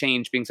climate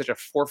change being such a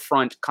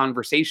forefront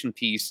conversation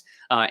piece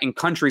in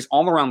countries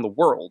all around the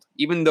world,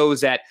 even those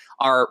that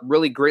are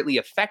really greatly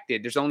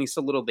affected, there's only so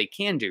little they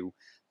can do.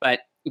 But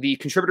the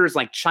contributors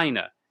like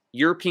China,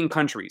 European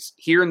countries,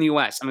 here in the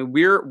US, I mean,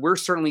 we're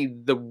certainly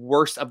the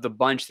worst of the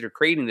bunch that are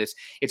creating this.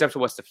 It's up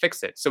to us to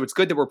fix it. So it's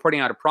good that we're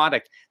putting out a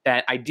product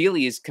that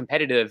ideally is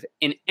competitive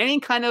in any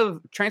kind of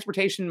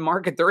transportation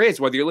market there is,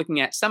 whether you're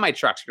looking at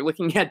semi-trucks, you're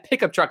looking at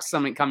pickup trucks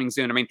coming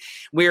soon. I mean,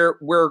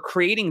 we're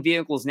creating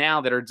vehicles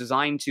now that are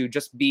designed to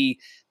just be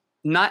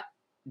not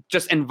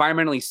just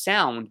environmentally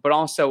sound, but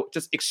also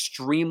just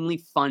extremely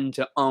fun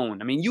to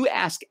own. I mean, you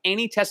ask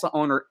any Tesla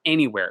owner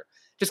anywhere,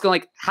 just go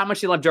like, how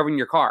much you love driving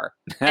your car?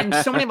 And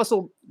so many of us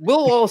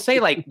will all say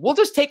like, we'll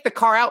just take the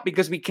car out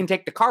because we can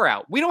take the car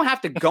out. We don't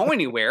have to go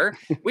anywhere.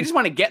 We just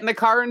want to get in the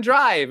car and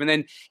drive. And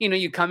then,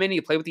 you come in and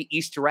you play with the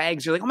Easter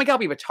eggs. You're like, oh my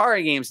God, we have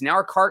Atari games. Now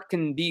our cart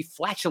can be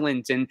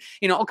flatulent and,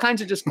 all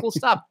kinds of just cool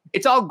stuff.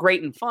 It's all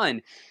great and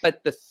fun.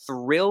 But the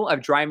thrill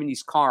of driving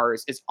these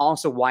cars is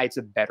also why it's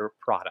a better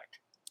product.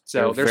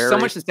 So there's so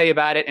much to say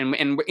about it.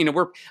 And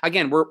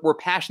we're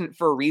passionate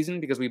for a reason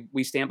because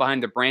we stand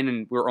behind the brand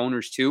and we're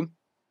owners too.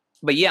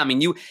 But yeah, I mean,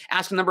 you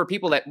ask a number of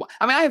people I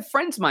have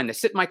friends of mine that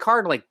sit in my car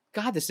and like,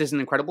 God, this is an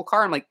incredible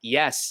car. I'm like,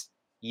 yes,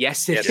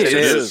 it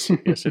is.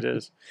 Yes, it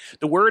is.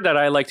 The word that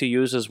I like to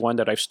use is one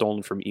that I've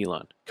stolen from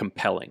Elon: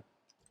 compelling.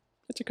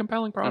 It's a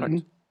compelling product.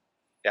 Mm-hmm.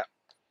 Yeah.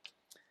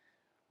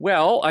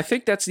 Well, I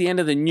think that's the end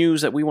of the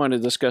news that we want to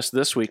discuss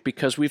this week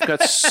because we've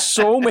got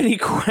so many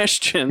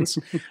questions.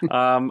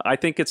 I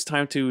think it's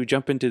time to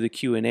jump into the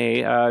Q&A.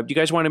 Do you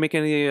guys want to make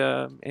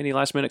any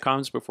last minute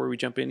comments before we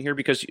jump in here?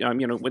 Because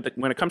when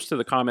it comes to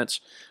the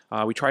comments,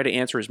 we try to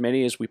answer as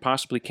many as we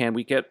possibly can.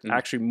 We get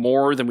actually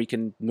more than we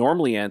can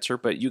normally answer,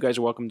 but you guys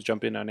are welcome to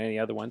jump in on any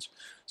other ones.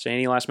 So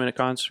any last minute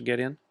comments to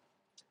get in?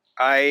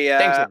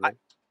 Thanks, everyone.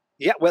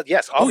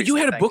 Yes. Oh, you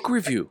had a book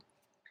review.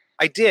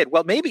 I did.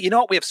 Well, maybe,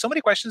 we have so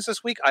many questions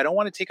this week. I don't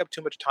want to take up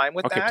too much time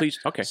with that. Okay, please.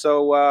 Okay.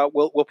 So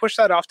we'll push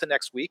that off to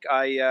next week.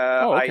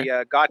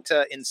 I got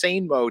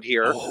Insane Mode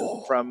here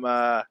from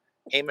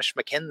Hamish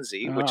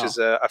Mackenzie, which is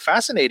a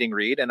fascinating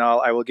read, and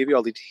I will give you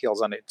all the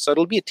details on it. So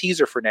it'll be a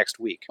teaser for next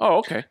week. Oh,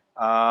 okay.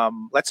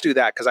 Let's do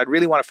that because I'd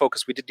really want to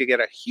focus. We did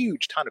get a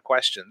huge ton of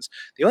questions.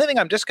 The only thing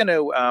I'm just going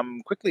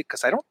to quickly,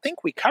 because I don't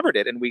think we covered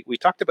it, and we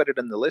talked about it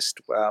in the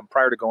list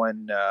prior to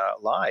going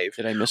live.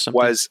 Did I miss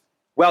something?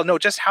 Well, no,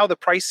 just how the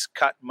price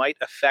cut might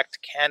affect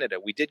Canada.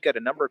 We did get a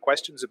number of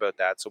questions about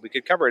that, so we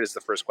could cover it as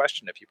the first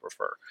question if you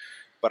prefer.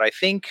 But I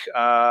think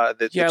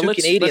the two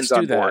Canadians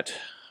on board.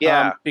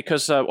 Yeah,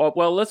 because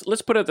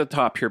let's put it at the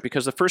top here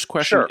because the first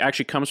question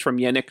actually comes from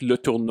Yannick Le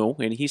Tourneau,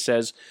 and he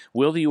says,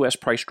 "Will the U.S.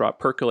 price drop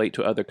percolate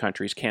to other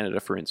countries, Canada,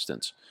 for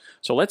instance?"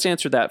 So let's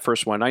answer that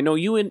first one. I know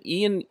you and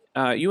Ian,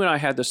 you and I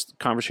had this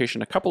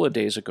conversation a couple of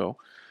days ago.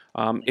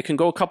 It can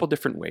go a couple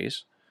different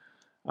ways,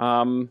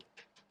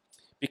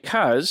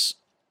 because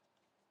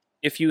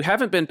if you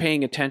haven't been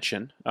paying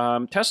attention,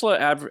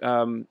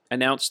 Tesla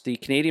announced the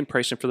Canadian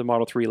pricing for the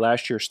Model 3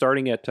 last year,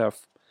 starting at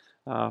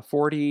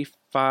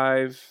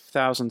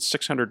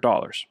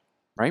 $45,600,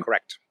 right?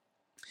 Correct.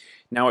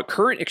 Now, at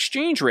current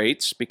exchange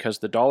rates, because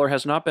the dollar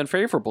has not been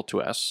favorable to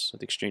us,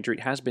 the exchange rate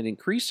has been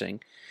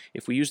increasing.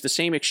 If we use the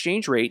same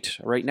exchange rate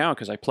right now,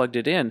 because I plugged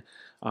it in,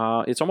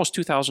 it's almost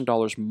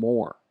 $2,000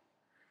 more.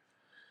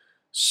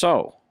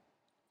 So,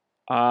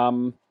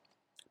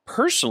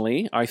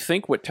 personally, I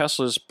think what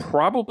Tesla's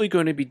probably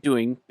going to be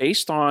doing,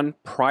 based on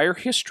prior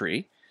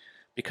history,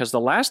 because the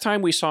last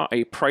time we saw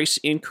a price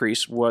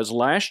increase was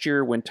last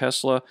year when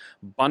Tesla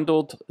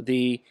bundled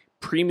the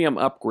premium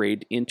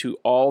upgrade into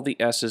all the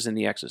S's and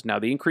the X's. Now,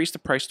 they increased the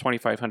price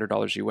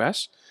 $2,500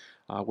 US,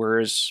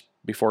 whereas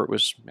before it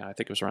was, I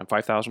think it was around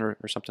 $5,000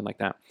 or something like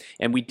that.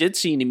 And we did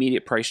see an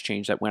immediate price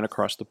change that went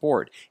across the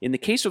board. In the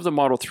case of the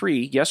Model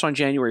 3, yes, on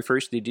January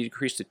 1st, they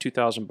decreased it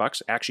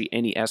 $2,000, actually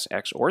any S,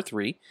 X, or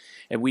 3.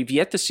 And we've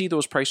yet to see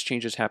those price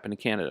changes happen in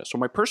Canada. So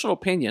my personal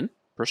opinion,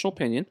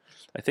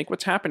 I think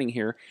what's happening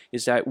here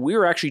is that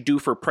we're actually due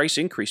for a price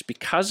increase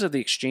because of the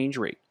exchange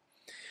rate.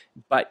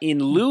 But in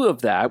lieu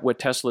of that, what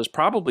Tesla is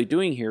probably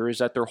doing here is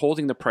that they're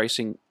holding the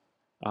pricing,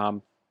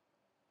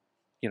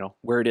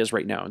 where it is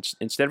right now.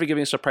 Instead of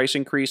giving us a price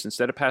increase,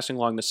 instead of passing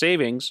along the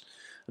savings,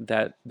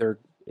 that they're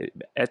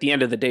at the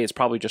end of the day, it's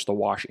probably just a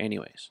wash,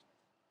 anyways.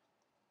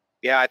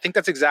 Yeah, I think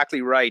that's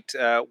exactly right.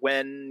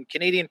 When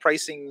Canadian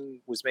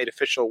pricing was made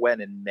official,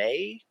 in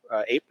May,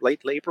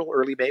 late April,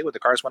 early May, when the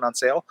cars went on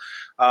sale,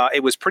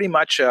 it was pretty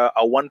much a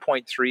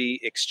 1.3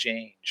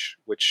 exchange,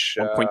 which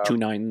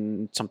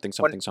 1.29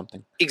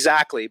 something.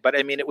 Exactly, but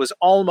I mean, it was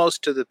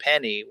almost to the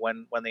penny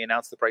when they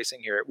announced the pricing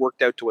here. It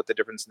worked out to what the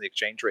difference in the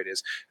exchange rate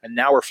is, and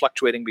now we're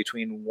fluctuating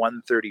between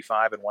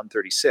 135 and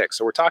 136.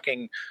 So we're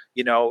talking,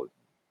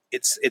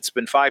 it's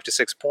been 5 to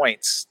 6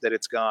 points that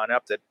it's gone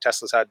up that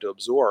Tesla's had to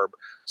absorb.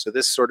 So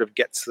this sort of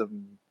gets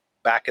them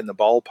back in the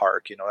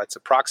ballpark. That's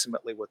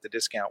approximately what the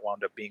discount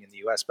wound up being in the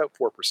US, about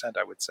 4%,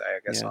 I would say, I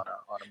guess, on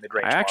a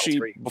mid-range Model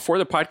 3. Before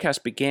the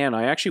podcast began,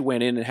 I actually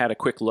went in and had a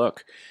quick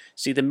look.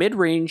 See, the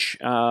mid-range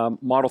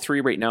Model 3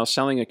 right now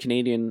selling a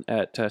Canadian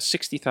at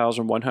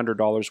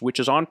 $60,100, which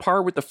is on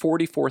par with the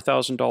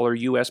 $44,000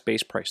 US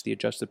base price, the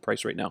adjusted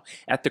price right now,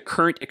 at the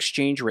current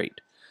exchange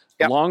rate.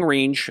 Yep. Long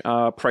range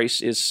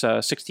price is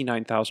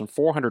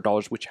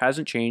 $69,400, which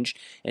hasn't changed,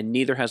 and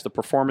neither has the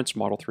Performance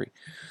Model 3.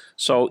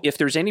 So if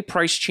there's any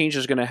price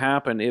changes going to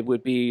happen, it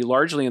would be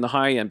largely in the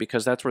high end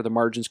because that's where the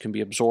margins can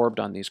be absorbed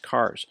on these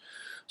cars.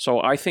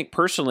 So I think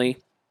personally,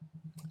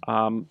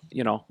 I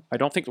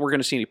don't think we're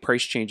going to see any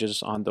price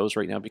changes on those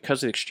right now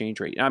because of the exchange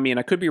rate. I mean,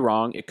 I could be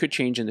wrong. It could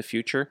change in the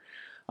future,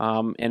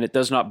 and it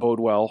does not bode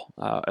well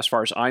as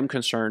far as I'm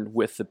concerned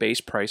with the base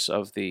price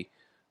of the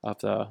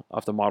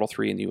Model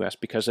 3 in the US,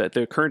 because at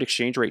the current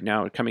exchange rate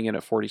now, coming in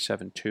at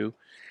 47.2.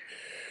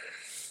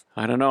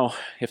 I don't know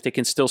if they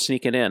can still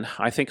sneak it in.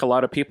 I think a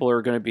lot of people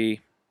are going to be,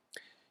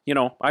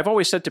 I've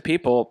always said to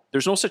people,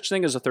 there's no such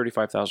thing as a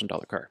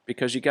 $35,000 car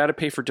because you got to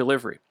pay for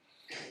delivery.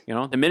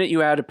 The minute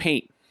you add a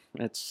paint,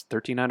 it's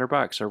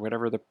 $1,300 or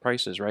whatever the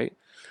price is, right?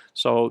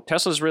 So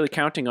Tesla's really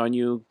counting on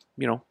you,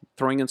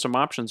 throwing in some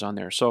options on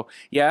there. So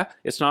yeah,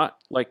 it's not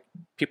like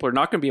people are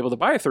not going to be able to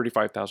buy a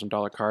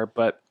 $35,000 car,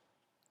 but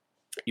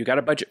you got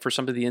to budget for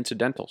some of the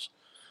incidentals.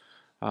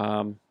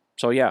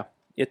 So yeah,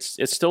 it's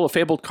still a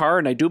fabled car,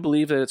 and I do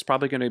believe that it's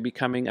probably going to be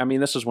coming. I mean,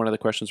 this is one of the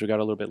questions we got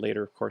a little bit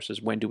later, of course,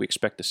 is when do we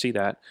expect to see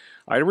that?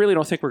 I really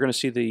don't think we're going to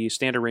see the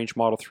standard range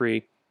Model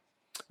 3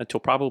 until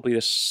probably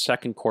the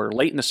second quarter,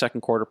 late in the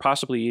second quarter,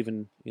 possibly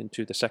even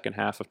into the second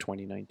half of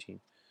 2019.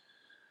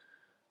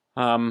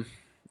 And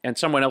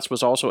someone else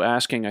was also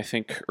asking, I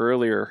think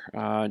earlier,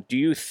 do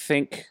you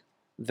think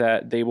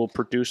that they will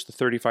produce the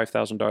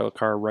 $35,000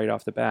 car right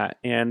off the bat?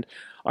 And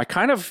I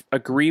kind of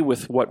agree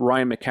with what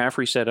Ryan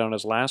McCaffrey said on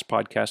his last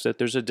podcast, that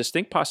there's a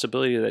distinct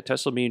possibility that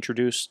Tesla may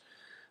introduce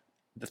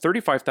the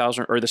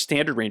 $35,000, or the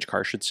standard range car,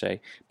 I should say,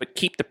 but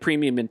keep the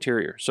premium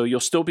interior. So you'll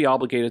still be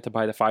obligated to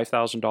buy the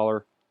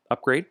 $5,000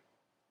 upgrade,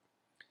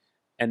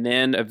 and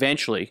then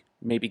eventually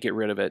maybe get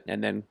rid of it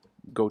and then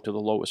go to the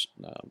lowest,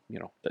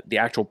 the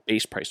actual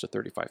base price of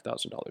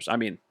 $35,000. I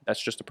mean,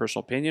 that's just a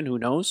personal opinion. Who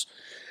knows?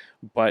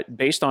 But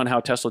based on how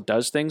Tesla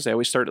does things, they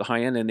always start at the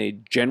high end and they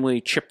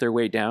generally chip their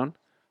way down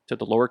to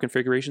the lower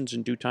configurations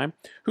in due time.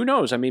 Who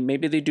knows? I mean,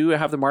 maybe they do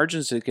have the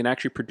margins that can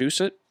actually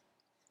produce it.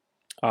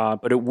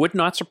 But it would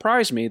not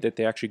surprise me that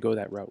they actually go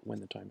that route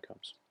when the time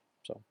comes.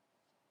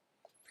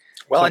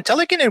 Well, until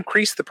they can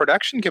increase the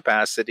production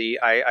capacity,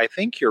 I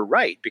think you're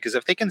right. Because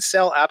if they can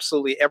sell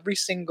absolutely every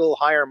single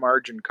higher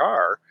margin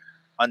car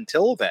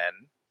until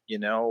then,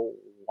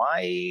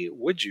 why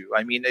would you?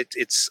 I mean,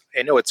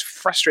 I know it's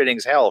frustrating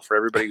as hell for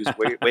everybody who's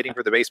waiting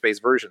for the base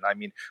version. I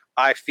mean,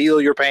 I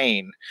feel your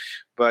pain,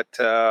 but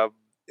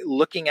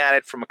looking at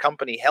it from a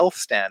company health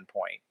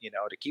standpoint,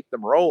 to keep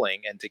them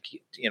rolling and to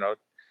keep,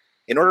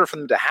 in order for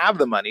them to have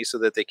the money so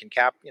that they can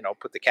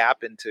put the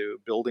cap into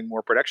building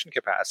more production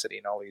capacity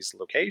in all these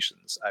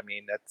locations. I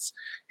mean,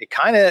 it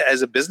kind of,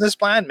 as a business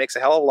plan, makes a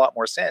hell of a lot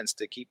more sense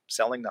to keep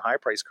selling the high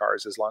price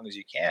cars as long as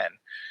you can.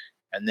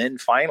 and then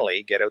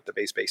finally get out the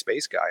base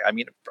guy. I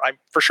mean, I'm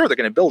for sure they're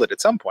going to build it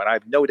at some point. I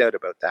have no doubt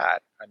about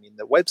that. I mean,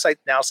 the website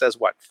now says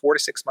what, 4 to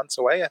 6 months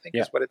away, I think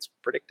is what it's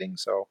predicting.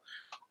 So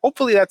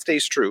hopefully that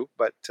stays true,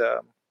 but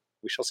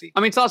we shall see. I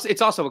mean,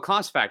 it's also a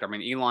cost factor. I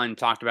mean, Elon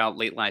talked about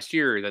late last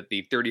year that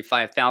the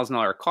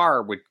 $35,000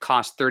 car would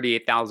cost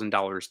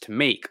 $38,000 to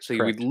make. So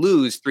you would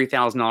lose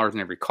 $3,000 in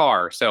every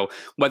car. So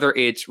whether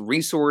it's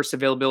resource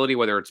availability,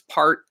 whether it's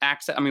part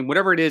access, I mean,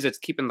 whatever it is, it's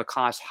keeping the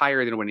cost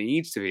higher than what it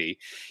needs to be.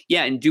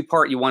 Yeah, in due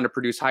part, you want to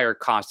produce higher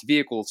cost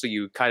vehicles, so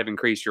you kind of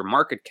increase your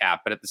market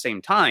cap. But at the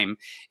same time,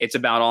 it's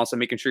about also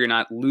making sure you're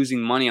not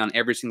losing money on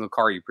every single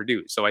car you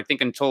produce. So I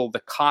think until the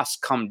costs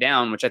come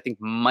down, which I think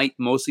might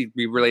mostly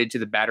be related to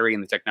the battery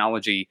and the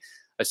technology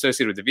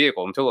associated with the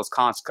vehicle, until those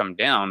costs come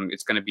down,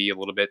 it's going to be a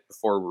little bit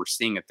before we're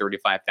seeing a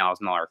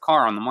 $35,000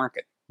 car on the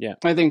market. Yeah,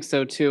 I think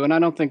so too. And I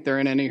don't think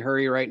they're in any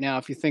hurry right now.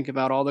 If you think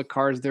about all the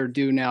cars they're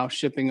due now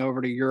shipping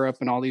over to Europe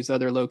and all these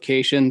other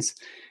locations.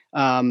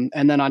 And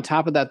then on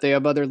top of that, they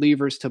have other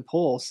levers to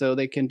pull. So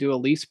they can do a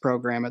lease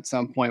program at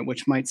some point,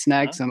 which might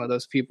snag some of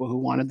those people who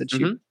wanted the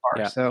cheaper car.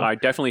 Yeah. So I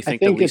definitely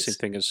think the leasing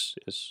thing is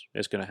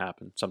going to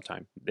happen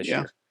sometime this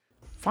year.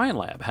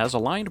 FineLab has a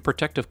line of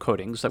protective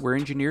coatings that were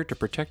engineered to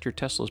protect your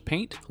Tesla's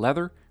paint,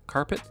 leather,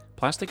 carpet,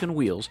 plastic, and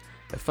wheels,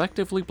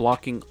 effectively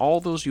blocking all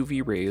those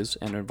UV rays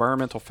and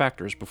environmental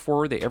factors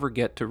before they ever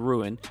get to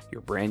ruin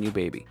your brand new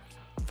baby.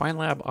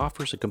 FineLab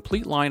offers a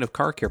complete line of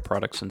car care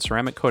products and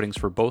ceramic coatings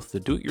for both the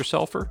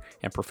do-it-yourselfer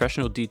and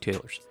professional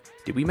detailers.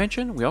 Did we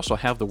mention we also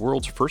have the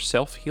world's first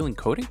self-healing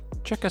coating?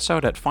 Check us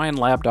out at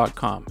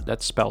finelab.com,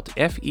 that's spelled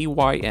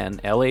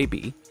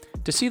FEYNLAB,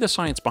 to see the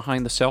science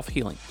behind the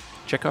self-healing.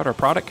 Check out our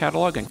product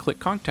catalog and click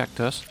Contact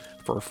Us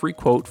for a free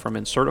quote from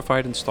a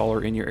certified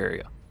installer in your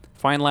area.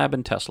 FineLab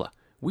and Tesla.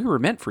 We were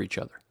meant for each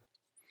other.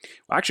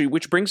 Actually,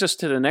 which brings us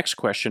to the next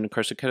question. Of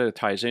course, it kind of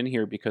ties in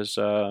here because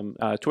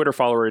Twitter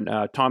follower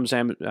Tom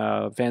Van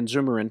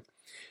Zumeren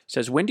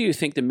says, when do you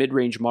think the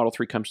mid-range Model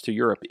 3 comes to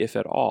Europe, if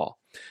at all?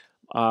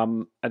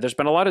 And there's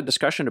been a lot of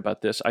discussion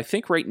about this. I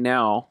think right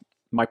now,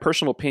 my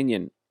personal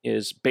opinion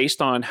is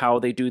based on how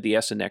they do the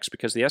S and X,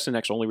 because the S and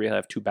X only really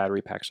have 2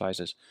 battery pack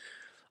sizes.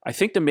 I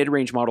think the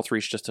mid-range Model 3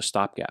 is just a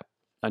stopgap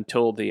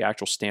until the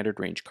actual standard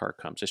range car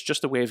comes. It's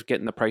just a way of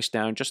getting the price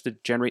down, just to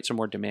generate some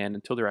more demand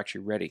until they're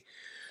actually ready.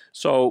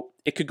 So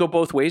it could go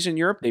both ways in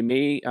Europe. They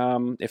may,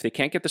 if they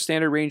can't get the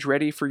standard range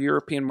ready for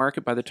European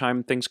market by the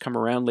time things come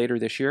around later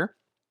this year,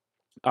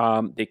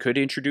 they could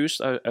introduce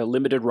a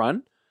limited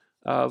run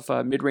of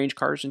mid-range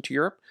cars into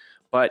Europe.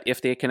 But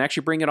if they can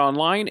actually bring it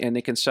online and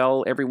they can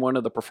sell every one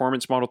of the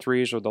performance Model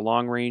 3s or the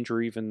long range,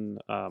 or even,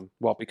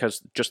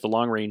 because just the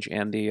long range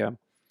and the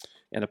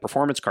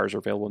performance cars are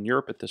available in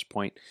Europe at this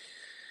point,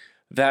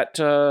 that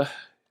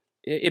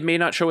it may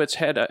not show its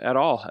head at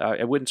all.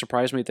 It wouldn't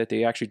surprise me that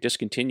they actually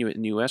discontinue it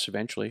in the US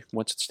eventually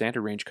once its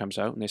standard range comes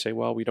out, and they say,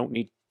 well, we don't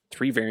need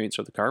 3 variants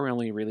of the car, we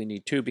only really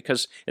need 2,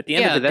 because at the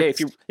end of the day,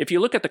 if you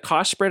look at the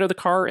cost spread of the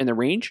car and the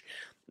range,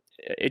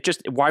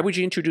 why would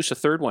you introduce a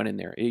third one in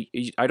there?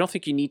 I don't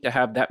think you need to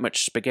have that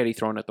much spaghetti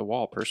thrown at the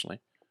wall,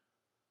 personally.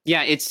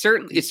 Yeah, it's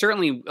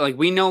certainly like,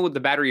 we know the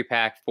battery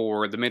pack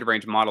for the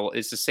mid-range model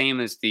is the same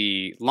as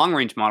the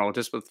long-range model,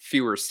 just with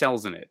fewer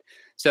cells in it.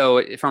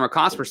 So from a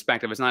cost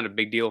perspective, it's not a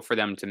big deal for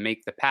them to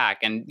make the pack.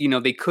 And,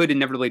 they could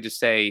inevitably just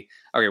say,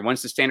 okay,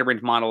 once the standard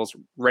range model is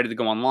ready to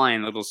go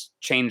online, it'll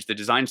change the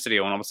design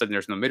studio, and all of a sudden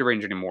there's no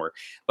mid-range anymore.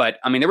 But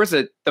I mean, first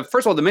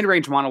of all, the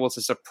mid-range model was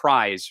a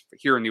surprise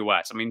here in the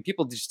US. I mean,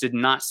 people just did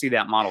not see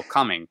that model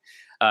coming.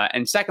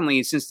 And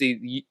secondly, since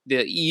the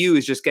EU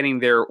is just getting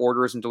their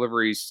orders and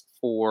deliveries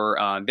for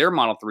their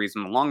Model 3s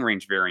in the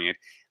long-range variant,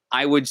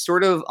 I would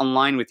sort of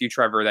align with you,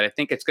 Trevor, that I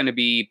think it's going to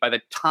be, by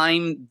the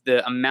time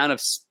the amount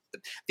of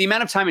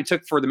time it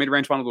took for the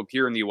mid-range model to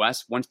appear in the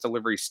US once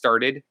delivery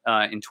started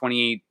in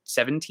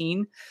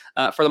 2017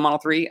 for the Model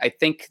 3, I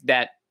think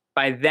that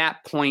by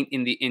that point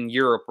in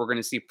Europe, we're going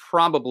to see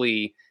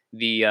probably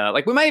we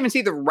might even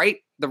see the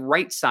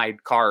right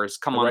side cars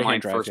come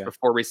online first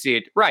before we see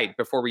it,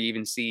 before we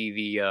even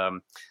see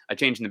a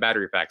change in the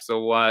battery pack.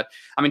 So I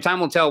mean,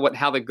 time will tell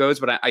how that goes,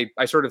 but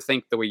I sort of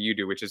think the way you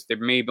do, which is there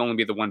may only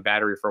be the one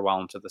battery for a while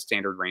until the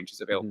standard range is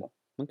available.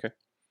 Okay.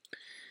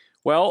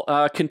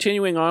 Well,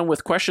 continuing on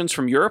with questions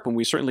from Europe, and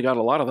we certainly got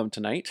a lot of them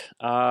tonight.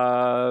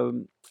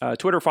 A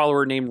Twitter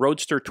follower named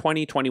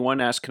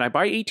Roadster2021 asks, can I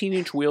buy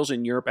 18-inch wheels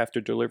in Europe after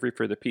delivery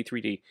for the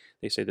P3D?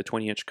 They say the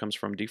 20-inch comes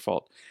from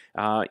default.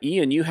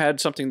 Ian, you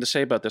had something to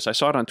say about this. I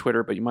saw it on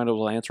Twitter, but you might as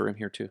well answer him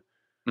here too.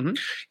 Mm-hmm.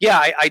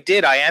 Yeah, I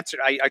did. I answered.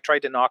 I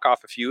tried to knock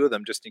off a few of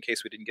them just in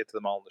case we didn't get to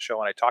them all in the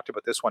show, and I talked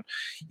about this one.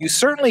 You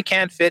certainly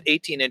can fit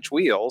 18-inch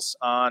wheels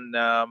on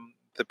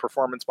the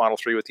Performance Model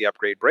 3 with the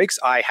upgrade brakes.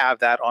 I have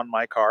that on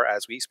my car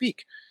as we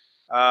speak.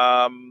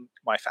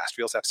 My Fast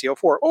Wheels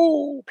FCO4.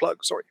 Oh,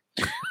 plug. Sorry.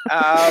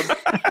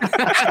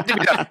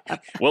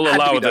 We'll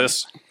allow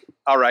this.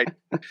 All right.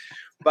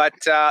 But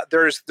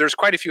there's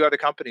quite a few other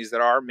companies that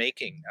are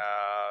making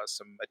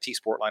a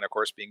T-Sportline, of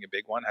course, being a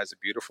big one, has a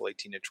beautiful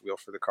 18-inch wheel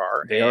for the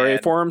car. They are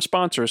a forum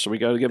sponsor, so we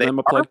got to give them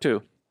a plug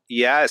too.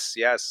 Yes,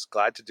 yes,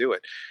 glad to do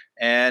it.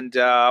 And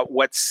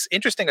what's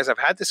interesting is I've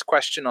had this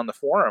question on the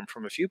forum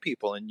from a few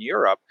people in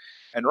Europe,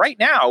 and right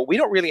now we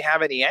don't really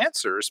have any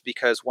answers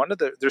because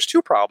there's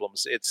two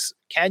problems. It's,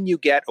 can you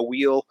get a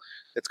wheel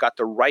that's got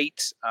the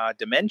right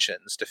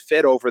dimensions to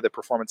fit over the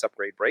performance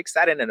upgrade brakes?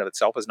 That in and of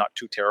itself is not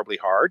too terribly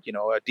hard. You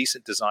know, a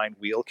decent design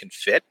wheel can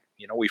fit.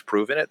 You know, we've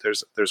proven it.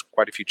 There's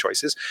quite a few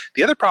choices.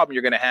 The other problem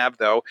you're going to have,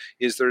 though,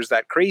 is there's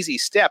that crazy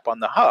step on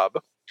the hub,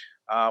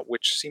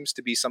 which seems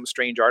to be some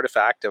strange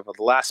artifact of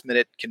a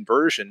last-minute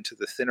conversion to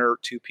the thinner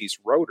two-piece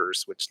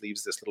rotors, which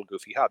leaves this little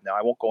goofy hub. Now,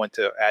 I won't go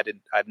into ad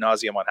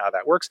nauseum on how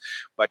that works,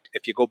 but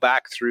if you go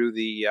back through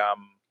the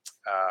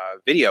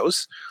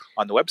videos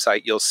on the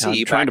website, you'll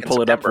see. I'm trying to pull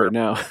September, it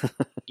up right now.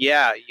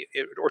 Yeah,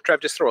 or Trev,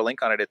 just throw a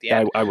link on it at the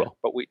end. I will.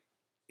 But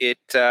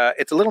it's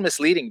a little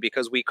misleading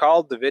because we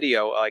called the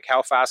video like,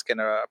 how fast can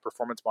a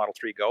performance Model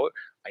 3 go?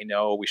 I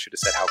know we should have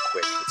said how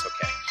quick. It's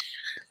okay.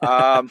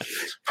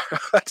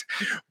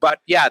 But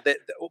yeah, the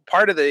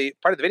part of the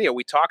video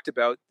we talked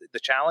about the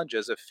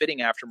challenges of fitting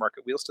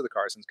aftermarket wheels to the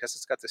cars, and because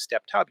it's got the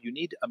stepped hub, you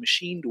need a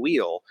machined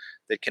wheel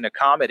that can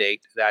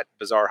accommodate that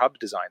bizarre hub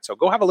design. So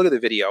go have a look at the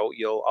video.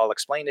 I'll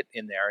explain it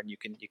in there, and you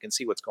can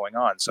see what's going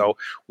on. So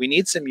we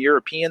need some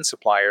European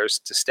suppliers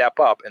to step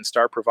up and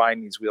start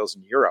providing these wheels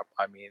in Europe.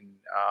 I mean,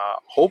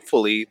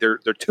 hopefully they're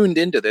tuned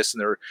into this,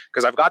 and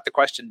because I've got the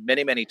question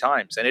many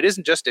times, and it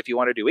isn't just if you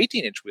want to do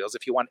 18-inch wheels.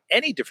 If you want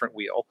any different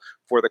wheel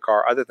for the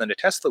car other than a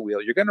Tesla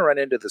wheel, you're going to run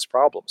into this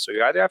problem. So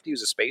you either have to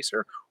use a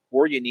spacer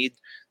or you need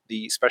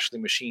the specially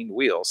machined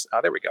wheels.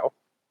 There we go.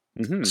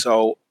 Mm-hmm.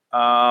 So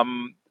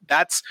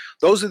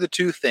those are the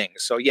two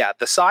things. So yeah,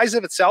 the size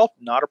of itself,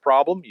 not a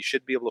problem. You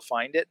should be able to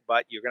find it,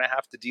 but you're going to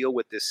have to deal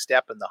with this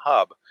step in the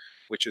hub,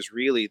 which is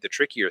really the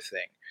trickier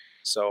thing.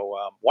 So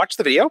watch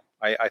the video.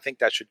 I think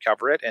that should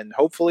cover it. And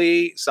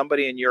hopefully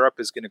somebody in Europe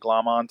is going to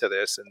glom onto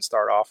this and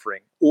start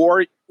offering,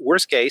 or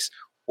worst case,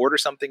 order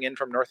something in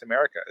from North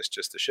America. It's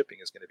just the shipping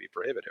is going to be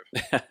prohibitive.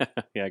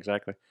 Yeah,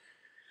 exactly.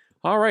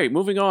 All right,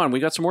 moving on. We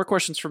got some more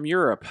questions from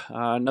Europe.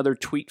 Another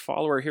tweet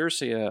follower here.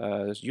 His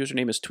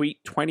username is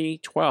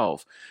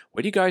tweet2012.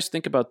 What do you guys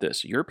think about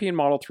this? European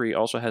Model 3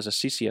 also has a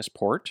CCS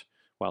port.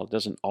 Well,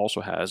 it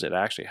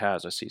actually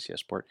has a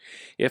CCS port.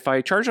 If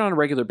I charge it on a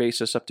regular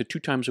basis up to 2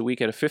 times a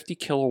week at a 50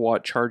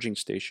 kilowatt charging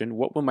station,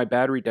 would my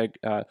battery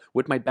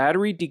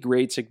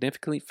degrade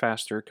significantly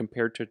faster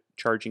compared to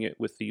charging it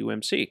with the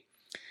UMC?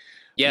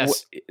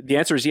 Yes. The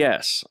answer is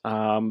yes.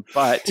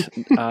 But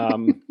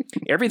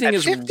everything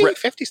is...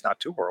 50 is not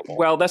too horrible.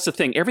 Well, that's the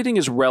thing. Everything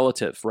is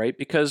relative, right?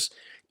 Because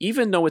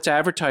even though it's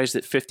advertised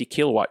at 50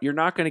 kilowatt, you're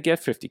not going to get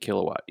 50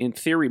 kilowatt. In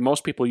theory,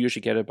 most people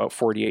usually get about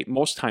 48.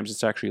 Most times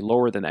it's actually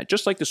lower than that.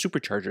 Just like the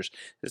superchargers.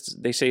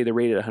 They say they're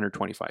rated at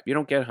 125. You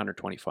don't get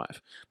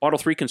 125. Model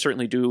 3 can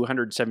certainly do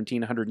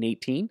 117,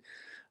 118.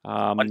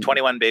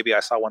 121, baby. I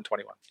saw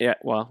 121. Yeah,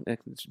 well,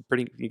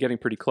 you're getting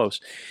pretty close.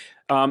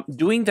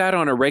 Doing that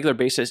on a regular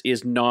basis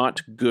is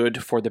not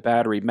good for the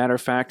battery. Matter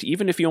of fact,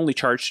 even if you only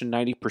charge to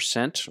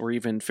 90% or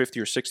even 50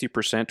 or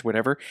 60%,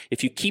 whatever,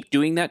 if you keep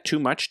doing that too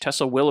much,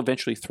 Tesla will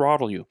eventually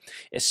throttle you,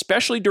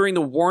 especially during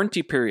the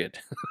warranty period.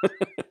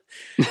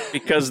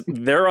 Because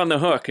they're on the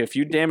hook. If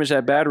you damage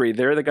that battery,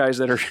 they're the guys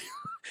that are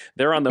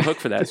they're on the hook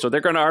for that. So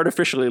they're going to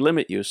artificially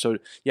limit you. So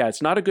yeah,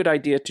 it's not a good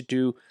idea to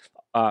do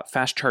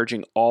fast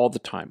charging all the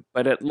time.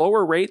 But at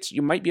lower rates,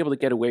 you might be able to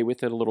get away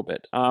with it a little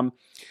bit.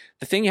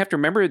 The thing you have to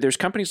remember, there's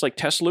companies like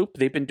Tesloop.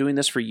 They've been doing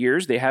this for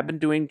years. They have been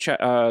doing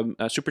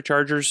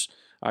superchargers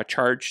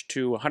charged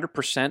to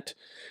 100%.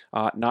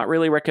 Not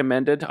really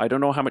recommended. I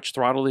don't know how much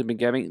throttle they've been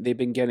getting. They've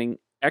been getting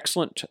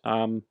excellent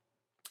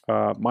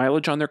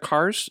mileage on their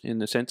cars, in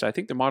the sense, I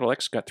think the Model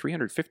X got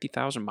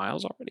 350,000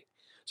 miles already,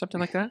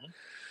 something like that.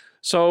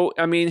 So,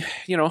 I mean,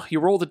 you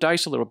roll the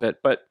dice a little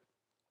bit, but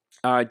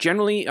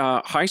generally,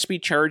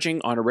 high-speed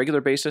charging on a regular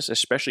basis,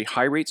 especially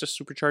high rates of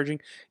supercharging,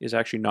 is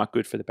actually not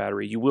good for the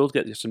battery. You will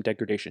get some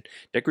degradation.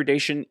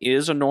 Degradation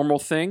is a normal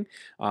thing.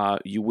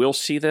 You will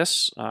see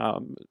this,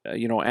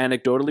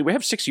 anecdotally. We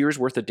have 6 years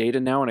worth of data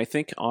now, and I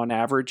think on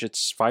average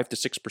it's 5 to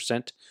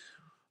 6%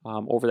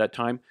 over that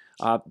time.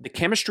 The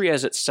chemistry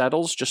as it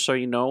settles, just so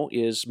you know,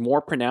 is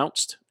more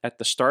pronounced at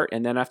the start,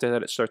 and then after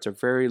that it starts a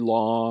very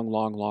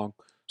long,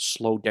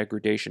 slow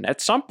degradation.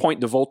 At some point,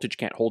 the voltage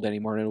can't hold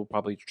anymore, and it'll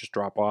probably just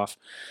drop off.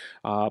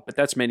 But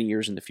that's many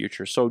years in the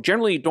future. So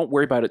generally, don't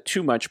worry about it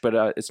too much, but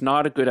it's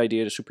not a good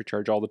idea to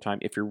supercharge all the time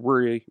if you're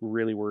really,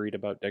 really worried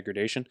about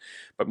degradation.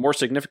 But more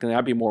significantly,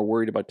 I'd be more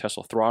worried about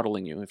Tesla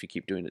throttling you if you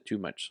keep doing it too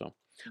much. So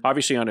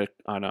obviously, on a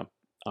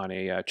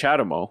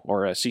CHAdeMO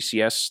or a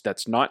CCS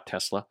that's not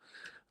Tesla,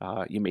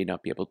 you may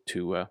not be able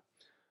to.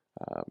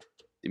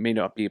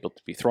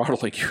 Be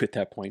throttling you at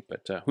that point,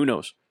 but who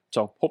knows?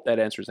 So hope that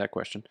answers that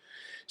question.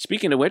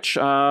 Speaking of which,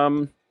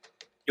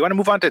 You want to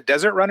move on to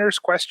Desert Runner's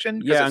question?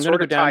 Yeah, I'm going to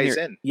go down here.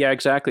 In. Yeah,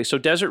 exactly. So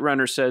Desert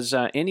Runner says,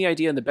 any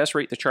idea on the best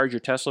rate to charge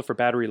your Tesla for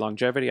battery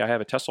longevity? I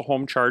have a Tesla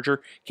home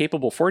charger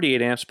capable 48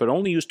 amps, but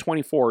only use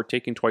 24,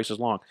 taking twice as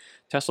long.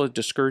 Tesla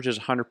discourages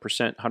 100%,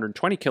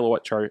 120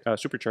 kilowatt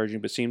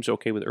supercharging, but seems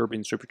okay with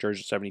urban supercharge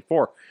at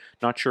 74.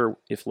 Not sure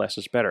if less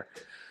is better.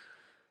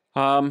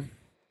 Ian,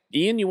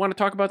 you want to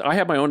talk about that? I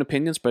have my own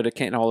opinions, but it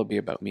can't all be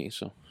about me,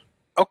 so...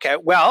 Okay,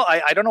 well,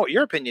 I don't know what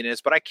your opinion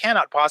is, but I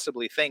cannot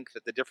possibly think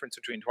that the difference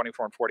between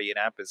 24 and 48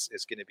 amp is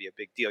going to be a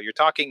big deal. You're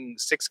talking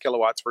 6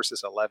 kilowatts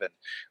versus 11.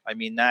 I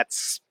mean,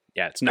 that's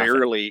it's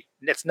nothing.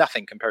 It's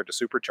nothing compared to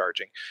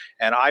supercharging.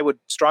 And I would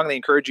strongly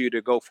encourage you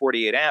to go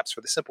 48 amps for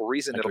the simple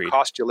reason it'll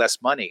cost you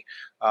less money.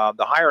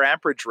 The higher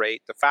amperage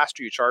rate, the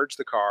faster you charge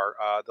the car,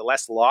 the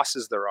less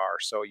losses there are.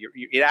 So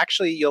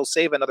you'll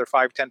save another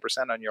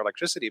 5-10% on your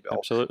electricity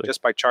bill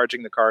just by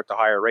charging the car at the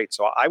higher rate.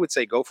 So I would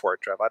say go for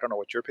it, Trev. I don't know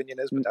what your opinion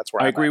is, but that's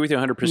where I agree with you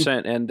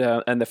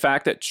 100%. And the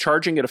fact that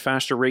charging at a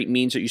faster rate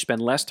means that you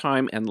spend less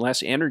time and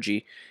less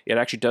energy, it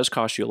actually does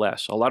cost you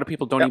less. A lot of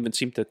people don't even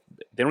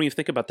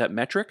think about that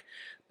metric.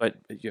 But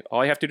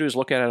all you have to do is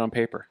look at it on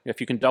paper.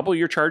 If you can double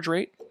your charge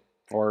rate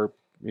or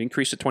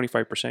increase it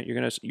 25%,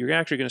 you're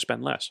actually going to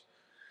spend less.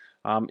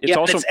 I just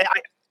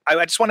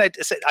want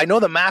to say, I know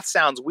the math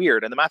sounds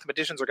weird, and the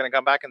mathematicians are going to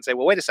come back and say,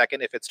 well, wait a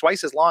second, if it's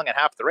twice as long and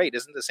half the rate,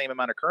 isn't the same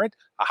amount of current?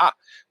 Aha.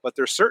 But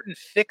there's certain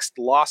fixed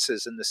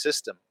losses in the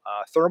system,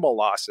 thermal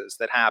losses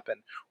that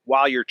happen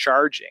while you're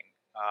charging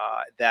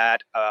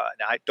that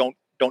I don't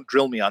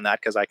drill me on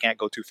that because I can't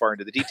go too far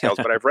into the details,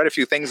 but I've read a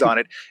few things on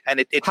it, and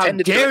it How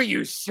tended to... How dare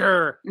you,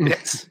 sir?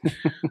 Yes.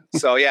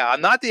 So, yeah, I'm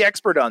not the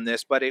expert on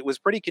this, but it was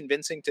pretty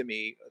convincing to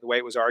me, the way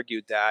it was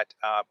argued, that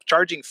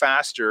charging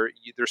faster,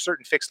 there's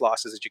certain fixed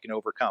losses that you can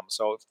overcome.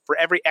 So for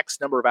every X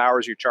number of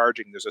hours you're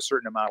charging, there's a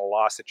certain amount of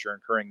loss that you're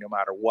incurring no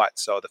matter what.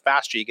 So the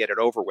faster you get it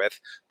over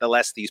with, the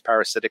less these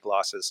parasitic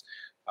losses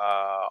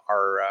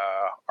are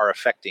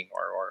affecting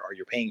or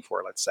you're paying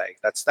for, let's say.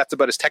 That's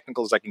about as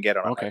technical as I can get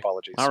on it. My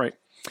apologies. All right.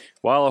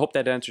 Well, I hope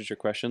that answers your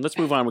question. Let's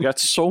move on. We got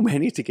so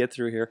many to get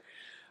through here.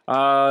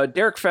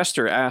 Derek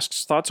Fester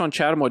asks, thoughts on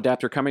CHAdeMO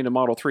adapter coming to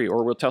Model 3,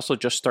 or will Tesla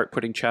just start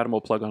putting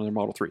CHAdeMO plug on their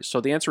Model 3?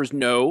 So the answer is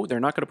no, they're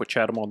not going to put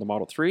CHAdeMO on the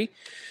Model 3.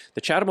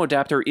 The CHAdeMO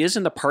adapter is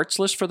in the parts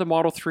list for the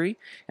Model 3,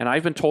 and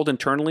I've been told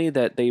internally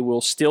that they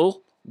will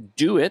still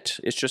do it.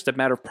 It's just a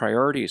matter of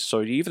priorities. So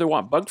you either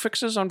want bug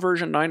fixes on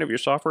version 9 of your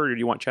software, or do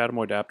you want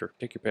CHAdeMO adapter?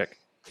 Take your pick.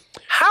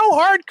 How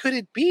hard could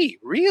it be,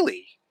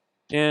 really?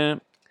 Yeah.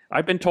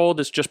 I've been told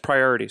it's just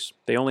priorities.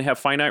 They only have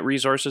finite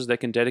resources they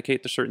can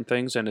dedicate to certain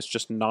things, and it's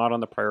just not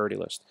on the priority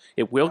list.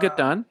 It will get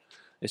done.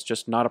 It's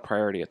just not a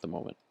priority at the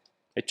moment.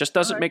 It just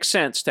doesn't make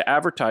sense to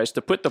advertise,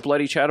 to put the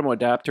bloody CHAdeMO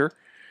adapter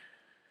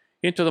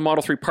into the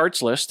Model 3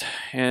 parts list.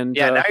 And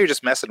now you're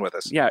just messing with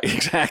us. Yeah,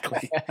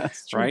 exactly.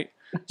 Right?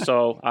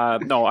 So,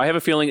 no, I have a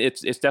feeling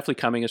it's definitely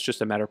coming. It's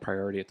just a matter of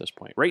priority at this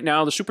point. Right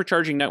now, the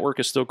supercharging network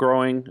is still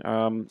growing.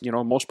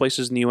 Most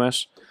places in the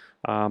U.S.,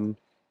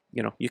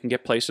 you can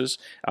get places.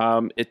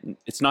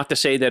 It's not to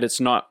say that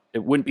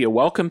it wouldn't be a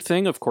welcome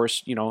thing. Of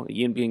course,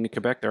 Ian being in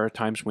Quebec, there are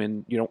times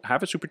when you don't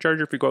have a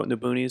supercharger if you go out in the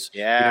boonies.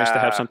 Yeah. It'd be nice to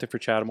have something for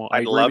CHAdeMO.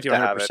 I agree with you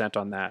 100%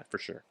 on that, for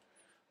sure.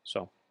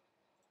 So,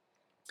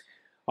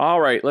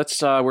 all right,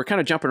 we're kind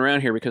of jumping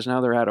around here because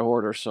now they're out of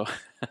order, so.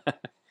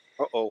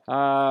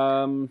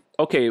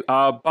 Okay,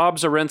 Bob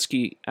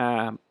Zarunki,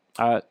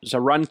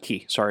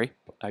 sorry.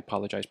 I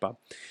apologize, Bob.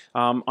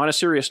 On a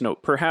serious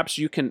note, perhaps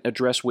you can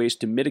address ways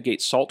to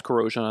mitigate salt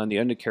corrosion on the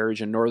undercarriage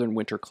in northern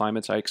winter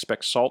climates. I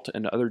expect salt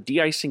and other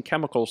de-icing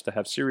chemicals to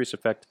have serious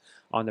effect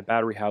on the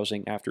battery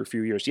housing after a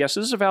few years. Yes,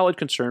 this is a valid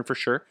concern for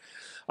sure.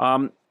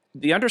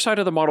 The underside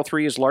of the Model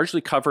 3 is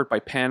largely covered by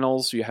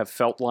panels. You have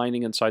felt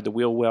lining inside the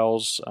wheel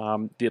wells.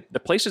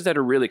 The places that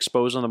are really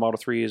exposed on the Model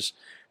 3 is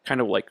kind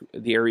of like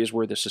the areas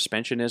where the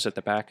suspension is at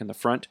the back and the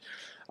front.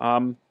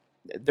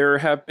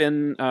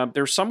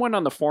 There's someone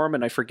on the forum,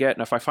 and I forget,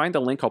 and if I find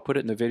the link, I'll put it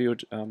in the video,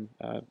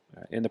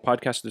 in the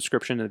podcast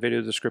description, in the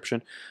video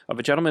description, of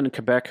a gentleman in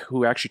Quebec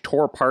who actually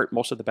tore apart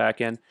most of the back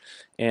end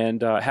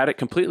and had it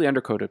completely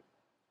undercoated.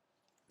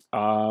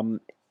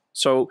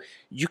 So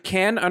you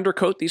can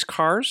undercoat these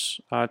cars.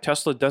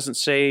 Tesla doesn't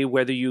say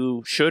whether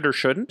you should or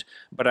shouldn't,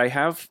 but I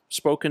have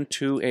spoken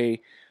to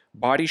a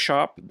body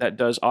shop that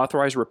does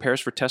authorized repairs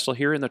for Tesla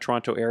here in the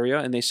Toronto area,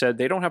 and they said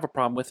they don't have a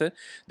problem with it.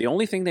 The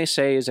only thing they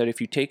say is that if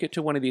you take it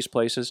to one of these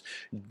places,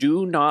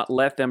 do not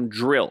let them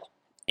drill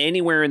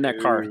anywhere in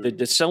that car. The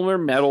dissimilar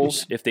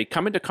metals, if they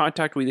come into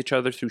contact with each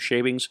other through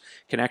shavings,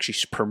 can actually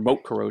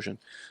promote corrosion.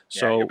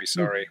 So you'll be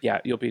sorry. Yeah,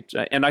 you'll be.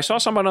 And I saw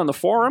someone on the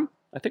forum,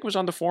 I think it was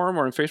on the forum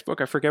or on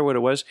Facebook, I forget what it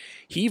was.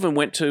 He even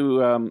went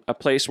to a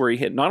place where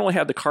he not only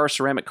had the car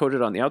ceramic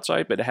coated on the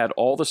outside, but it had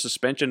all the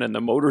suspension and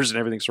the motors and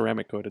everything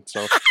ceramic coated.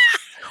 So,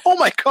 oh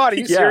my God, are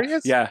you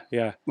serious? Yeah.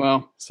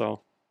 Well,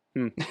 so.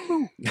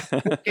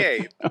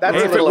 Okay, that's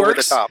a little over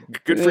the top.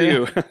 Good for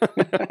you.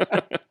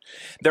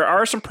 There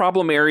are some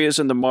problem areas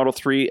in the Model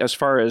 3 as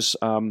far as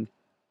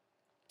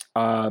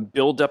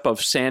buildup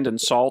of sand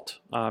and salt,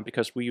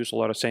 because we use a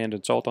lot of sand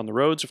and salt on the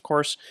roads, of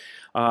course.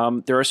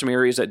 There are some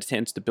areas that it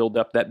tends to build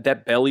up.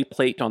 That belly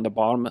plate on the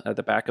bottom at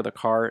the back of the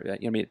car,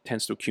 it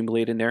tends to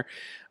accumulate in there.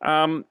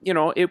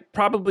 It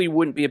probably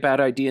wouldn't be a bad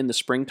idea in the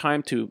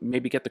springtime to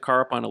maybe get the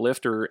car up on a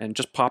lift and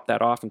just pop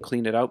that off and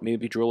clean it out.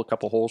 Maybe drill a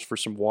couple holes for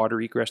some water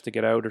egress to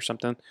get out or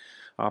something.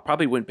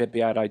 Probably wouldn't be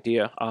a bad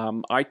idea.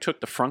 I took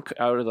the frunk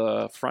out of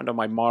the front of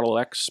my Model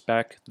X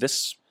back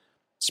this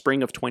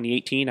spring of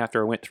 2018 after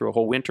I went through a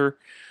whole winter.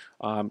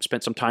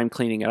 Spent some time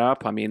cleaning it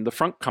up. I mean, the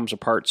front comes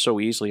apart so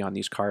easily on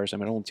these cars. I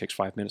mean, it only takes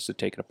 5 minutes to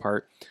take it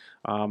apart.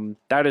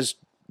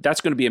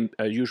 That's going to be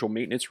a usual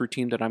maintenance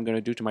routine that I'm going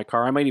to do to my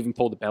car. I might even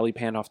pull the belly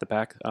pan off the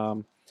back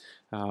in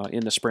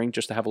the spring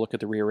just to have a look at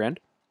the rear end.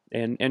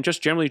 And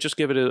just generally just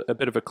give it a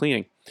bit of a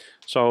cleaning.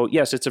 So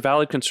yes, it's a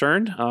valid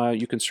concern.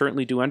 You can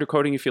certainly do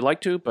undercoating if you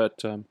like to,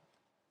 but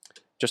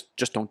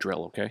just don't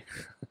drill, okay?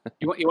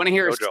 You want to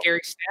hear a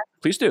scary stat?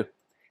 Please do.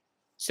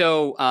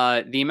 So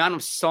the amount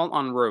of salt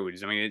on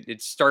roads, I mean,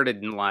 it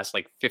started in the last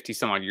 50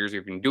 some odd years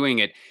we've been doing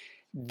it.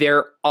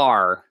 There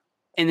are,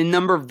 and the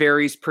number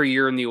varies per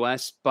year in the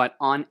US, but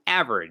on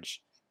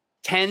average,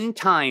 10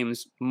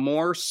 times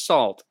more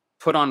salt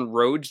put on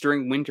roads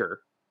during winter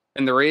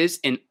than there is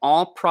in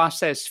all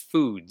processed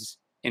foods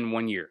in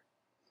 1 year.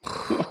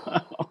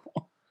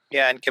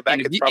 Yeah, in Quebec,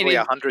 it's probably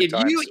 100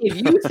 times. If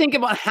you think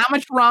about how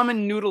much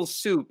ramen noodle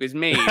soup is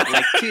made,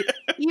 to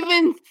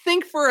even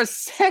think for a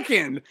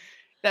second,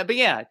 but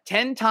yeah,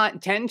 10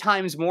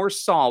 times more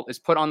salt is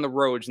put on the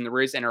roads than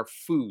there is in our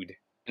food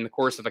in the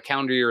course of a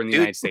calendar year in the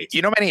United States.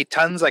 You know how many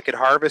tons I could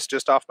harvest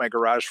just off my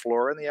garage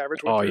floor in the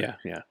average winter?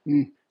 Oh,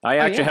 yeah. I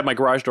actually had my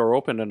garage door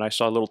open and I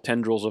saw little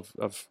tendrils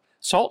of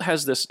salt.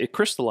 Has this, it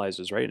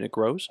crystallizes, right? And it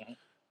grows.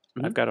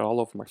 Mm-hmm. I've got it all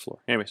over my floor.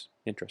 Anyways,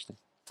 interesting.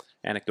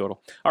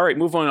 Anecdotal. All right,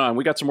 moving on.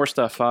 We got some more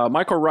stuff.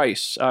 Marco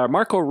Reese.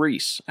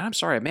 I'm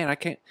sorry, man. I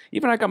can't.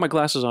 Even I got my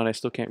glasses on. I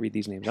still can't read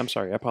these names. I'm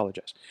sorry. I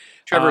apologize.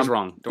 Trevor's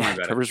wrong. Don't worry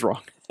about Trevor's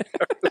wrong.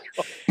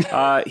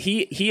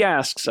 He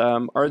asks,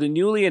 are the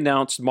newly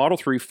announced Model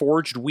 3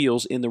 forged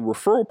wheels in the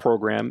referral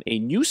program a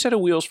new set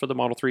of wheels for the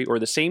Model 3 or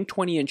the same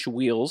 20-inch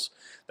wheels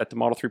that the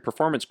Model 3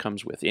 Performance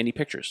comes with? Any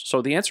pictures?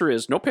 So the answer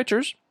is no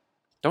pictures.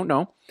 Don't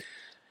know.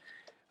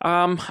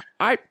 I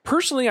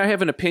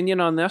have an opinion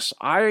on this.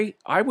 I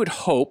would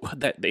hope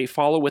that they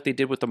follow what they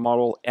did with the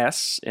Model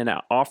S and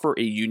offer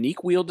a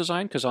unique wheel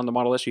design, because on the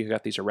Model S you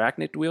got these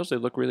Arachnid wheels. They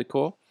look really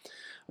cool.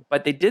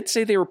 But they did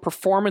say they were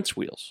performance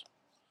wheels.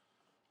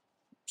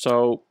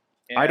 So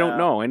I don't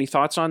know. Any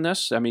thoughts on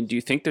this? I mean, do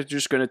you think they're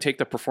just going to take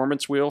the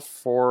performance wheel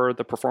for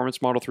the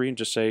Performance Model 3 and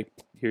just say,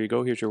 here you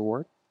go, here's your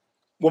reward?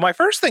 Well, my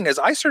first thing is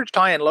I searched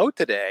high and low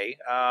today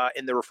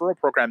in the referral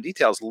program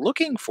details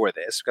looking for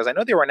this, because I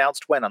know they were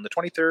announced on the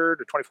 23rd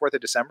or 24th of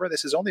December.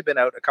 This has only been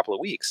out a couple of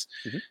weeks.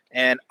 Mm-hmm.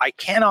 And I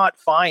cannot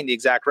find the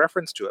exact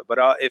reference to it. But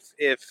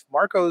if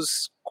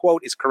Marco's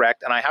quote is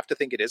correct, and I have to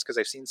think it is because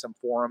I've seen some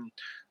forum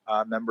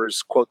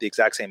members quote the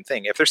exact same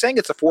thing. If they're saying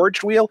it's a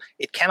forged wheel,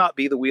 it cannot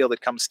be the wheel that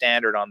comes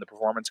standard on the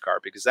performance car,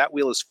 because that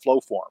wheel is flow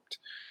formed.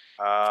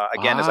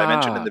 Again, as I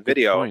mentioned in the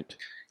video.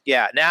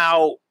 Yeah,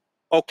 now...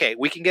 Okay,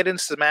 we can get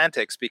into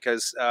semantics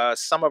because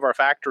some of our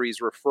factories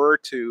refer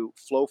to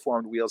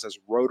flow-formed wheels as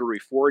rotary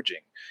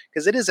forging,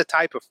 because it is a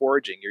type of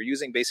forging. You're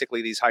using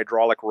basically these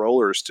hydraulic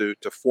rollers to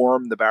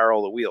form the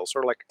barrel of the wheel,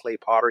 sort of like a clay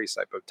pottery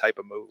type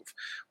of move.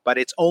 But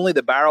it's only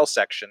the barrel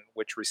section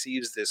which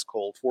receives this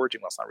cold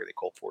forging. Well, it's not really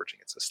cold forging;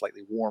 it's a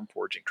slightly warm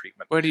forging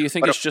treatment. Well, do you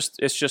think it's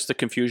just the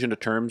confusion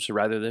of terms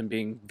rather than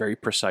being very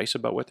precise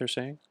about what they're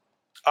saying?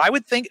 I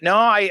would think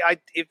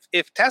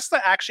if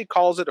Tesla actually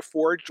calls it a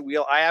forged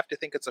wheel, I have to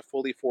think it's a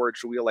fully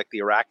forged wheel like the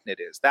Arachnid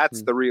is.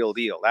 That's the real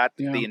deal.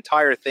 The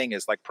entire thing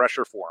is like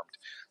pressure formed.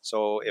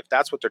 So if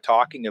that's what they're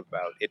talking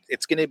about,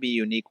 it's going to be a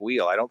unique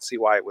wheel. I don't see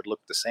why it would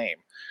look the same.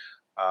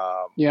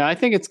 I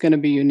think it's going to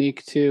be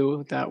unique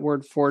too. That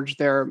word forged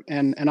there,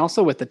 and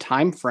also with the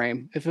time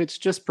frame. If it's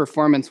just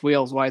performance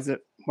wheels, why do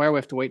we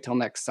have to wait till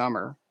next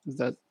summer?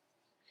 It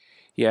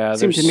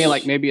seems to me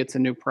like maybe it's a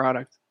new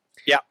product.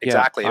 Yeah,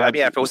 exactly. I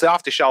mean, if it was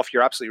off the shelf,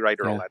 you're absolutely right,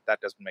 Earl.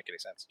 That doesn't make any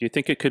sense. Do you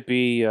think it could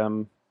be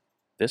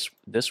this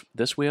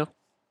wheel?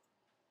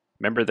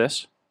 Remember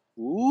this?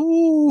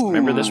 Ooh.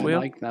 Remember this wheel?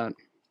 I like that.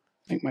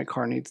 I think my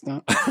car needs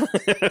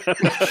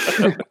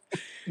that.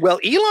 Well,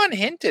 Elon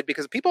hinted,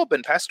 because people have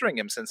been pestering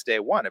him since day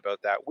one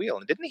about that wheel.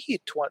 And didn't he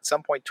at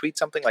some point tweet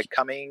something like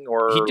coming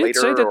or later? He did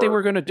say that they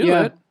were going to do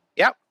it.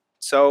 Yeah.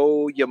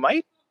 So you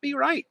might be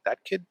right. That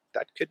could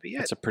be it.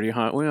 That's a pretty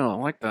hot wheel. I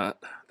like that.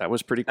 That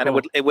was pretty cool.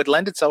 And it would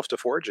lend itself to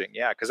forging,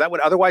 because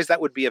otherwise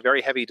that would be a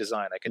very heavy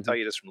design. I can tell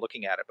you just from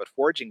looking at it. But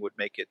forging would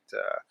make it.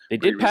 They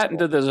did patent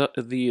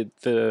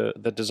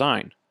the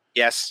design.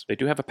 Yes, they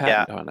do have a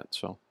patent on it.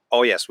 So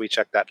Oh, yes, we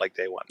checked that like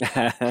day one.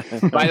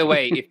 By the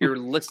way, if you're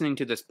listening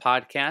to this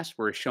podcast,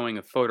 we're showing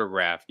a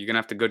photograph. You're going to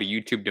have to go to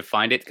YouTube to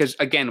find it. Because,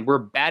 again, we're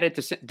bad at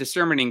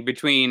discerning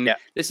between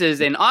this is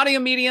an audio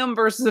medium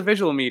versus a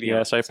visual medium.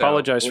 Yes, I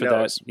apologize for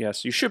that.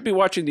 Yes, you should be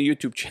watching the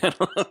YouTube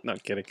channel. No,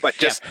 kidding. But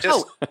just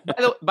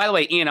by the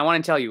way, Ian, I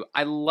want to tell you,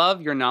 I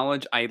love your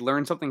knowledge. I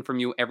learn something from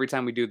you every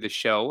time we do this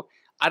show.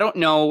 I don't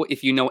know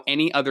if you know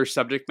any other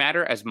subject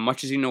matter as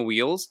much as you know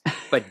wheels,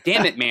 but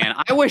damn it, man,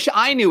 I wish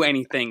I knew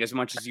anything as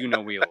much as you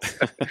know wheels.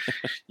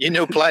 You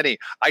know plenty.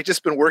 I've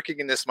just been working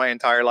in this my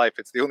entire life.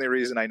 It's the only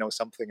reason I know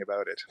something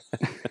about it.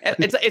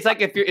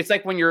 It's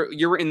like when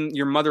you're in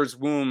your mother's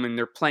womb and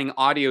they're playing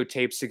audio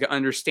tapes to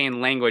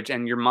understand language,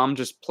 and your mom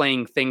just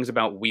playing things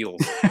about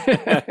wheels.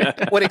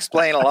 Would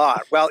explain a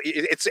lot. Well,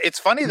 it's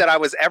funny that I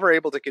was ever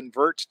able to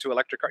convert to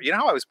electric car. You know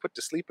how I was put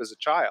to sleep as a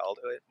child?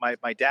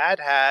 My dad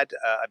had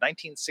a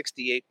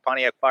 1968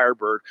 Pontiac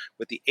Firebird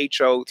with the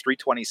HO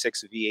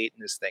 326 V8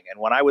 in this thing.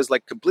 And when I was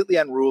like completely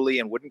unruly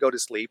and wouldn't go to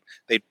sleep,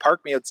 they'd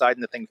park me outside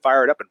and the thing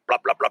fired up and blah,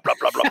 blah, blah, blah,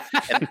 blah, blah.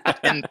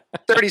 And in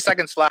 30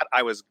 seconds flat,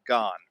 I was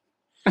gone.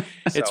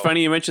 It's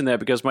funny you mentioned that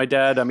because my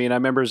dad, I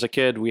remember as a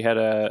kid, we had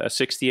a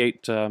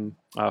 68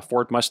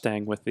 Ford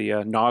Mustang with the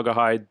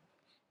Naugahyde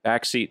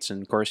back seats.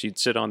 And of course, you'd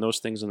sit on those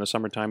things in the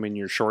summertime in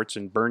your shorts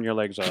and burn your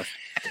legs off.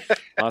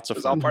 Lots of fun. It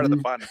was all part of the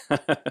fun.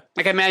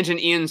 I can imagine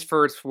Ian's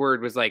first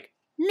word was like,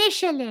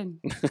 Michelin.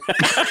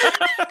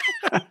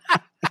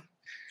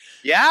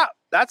 Yeah,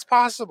 that's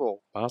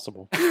possible.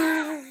 Possible.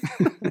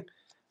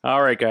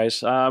 All right,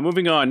 guys.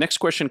 Moving on. Next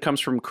question comes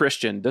from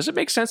Christian. Does it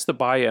make sense to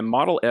buy a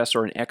Model S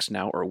or an X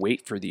now or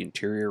wait for the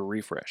interior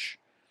refresh?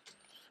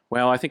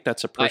 Well, I think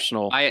that's a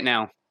personal... Buy it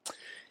now.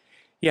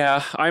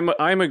 Yeah,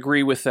 I'm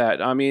agree with that.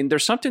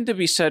 There's something to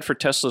be said for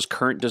Tesla's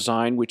current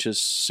design, which is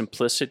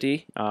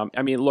simplicity.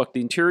 Look,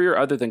 the interior,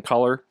 other than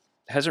color,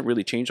 hasn't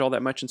really changed all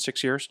that much in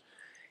 6 years.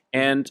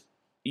 And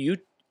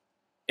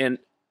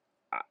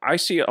I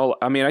see,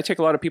 I take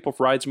a lot of people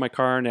for rides in my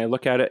car and I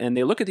look at it and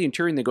they look at the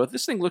interior and they go,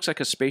 this thing looks like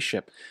a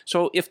spaceship.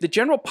 So if the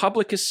general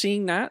public is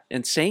seeing that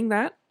and saying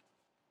that,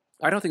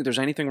 I don't think there's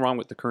anything wrong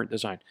with the current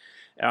design.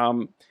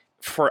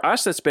 For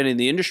us that's been in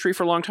the industry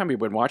for a long time, we've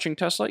been watching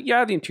Tesla.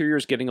 Yeah, the interior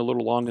is getting a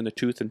little long in the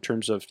tooth in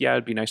terms of,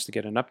 it'd be nice to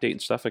get an update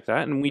and stuff like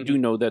that. And we do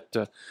know that,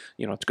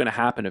 it's going to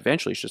happen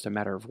eventually. It's just a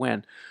matter of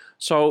when.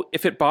 So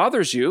if it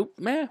bothers you,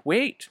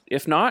 wait.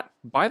 If not,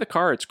 buy the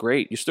car. It's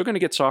great. You're still going to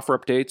get software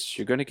updates.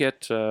 You're going to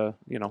get,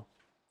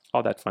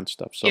 all that fun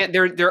stuff. So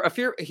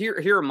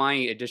here are my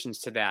additions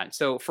to that.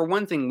 So for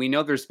one thing, we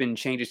know there's been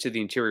changes to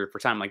the interior for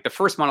time. Like the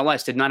first Model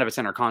S did not have a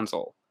center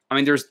console.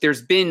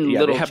 There's been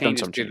little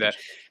changes to that.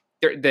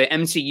 The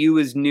MCU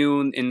is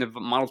new in the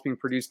models being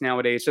produced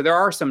nowadays. So there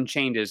are some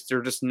changes.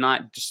 They're just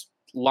not just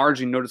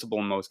largely noticeable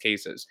in most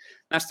cases.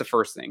 That's the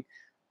first thing.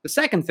 The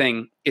second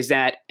thing is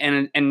that,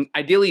 and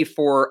ideally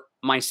for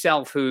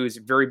myself, who's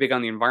very big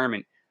on the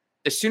environment,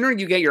 the sooner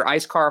you get your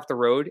ICE car off the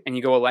road and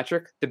you go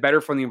electric, the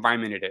better for the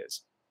environment it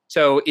is.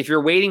 So if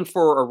you're waiting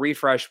for a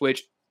refresh,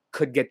 which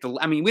could get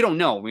we don't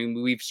know.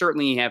 We've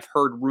certainly have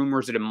heard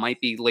rumors that it might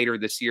be later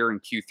this year in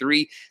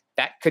Q3.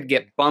 That could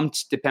get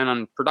bumped depending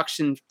on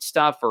production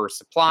stuff or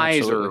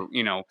supplies.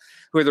 Absolutely. Or,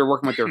 who they're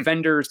working with their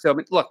vendors. So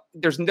look,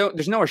 there's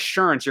no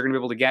assurance you're going to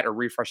be able to get a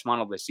refresh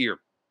model this year.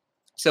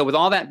 So with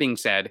all that being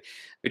said,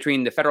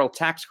 between the federal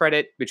tax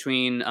credit,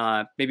 between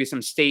maybe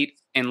some state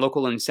and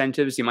local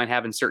incentives you might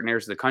have in certain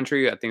areas of the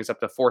country, I think it's up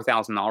to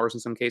 $4,000 in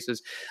some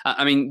cases.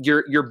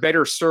 You're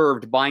better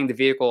served buying the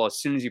vehicle as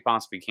soon as you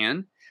possibly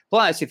can.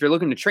 Plus, if you're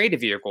looking to trade a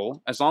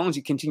vehicle, as long as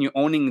you continue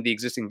owning the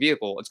existing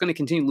vehicle, it's going to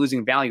continue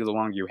losing value the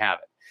longer you have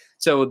it.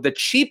 So the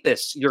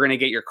cheapest you're going to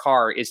get your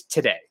car is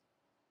today.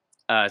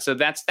 So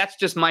that's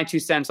just my 2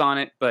 cents on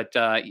it. But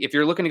if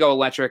you're looking to go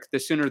electric, the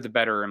sooner the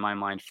better in my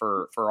mind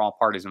for all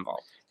parties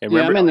involved.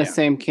 I'm in the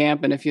same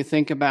camp. And if you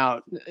think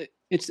about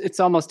it's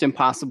almost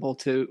impossible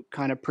to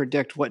kind of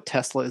predict what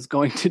Tesla is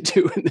going to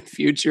do in the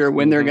future,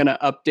 when they're going to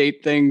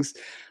update things.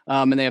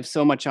 And they have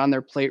so much on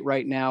their plate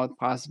right now,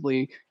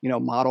 possibly,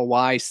 Model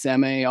Y,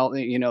 Semi, all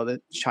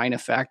the China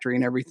factory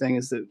and everything.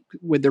 Is that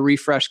would the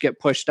refresh get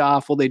pushed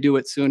off? Will they do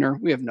it sooner?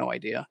 We have no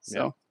idea. So.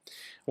 Yeah.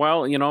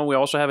 Well, we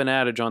also have an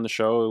adage on the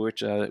show,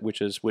 which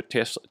is what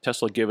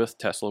Tesla giveth,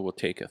 Tesla will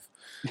taketh.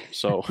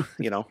 So,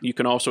 you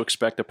can also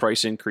expect a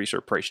price increase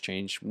or price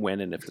change when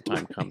and if the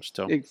time comes.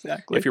 So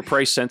exactly. If you're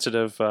price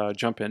sensitive,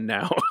 jump in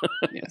now.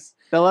 Yes.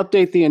 They'll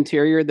update the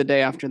interior the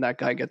day after that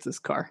guy gets his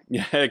car.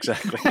 Yeah,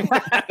 exactly.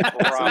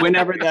 So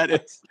whenever that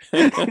is.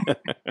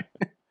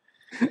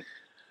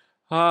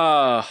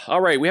 All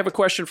right, we have a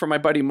question from my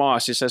buddy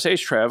Moss. He says, hey,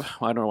 Trev.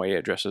 I don't know why he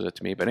addresses it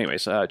to me, but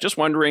anyways, just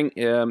wondering,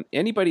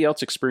 anybody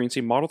else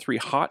experiencing Model 3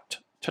 hot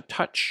to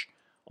touch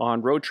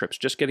on road trips?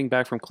 Just getting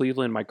back from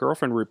Cleveland, my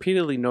girlfriend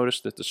repeatedly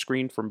noticed that the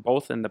screen from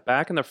both in the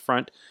back and the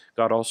front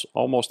got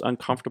almost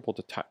uncomfortable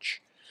to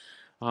touch.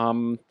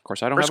 Of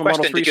course, I don't have a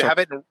Model 3. Did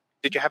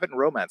you have it in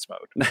romance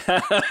mode?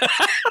 It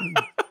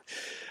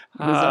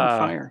was on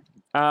fire.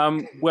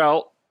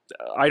 Well,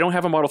 I don't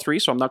have a Model 3,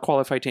 so I'm not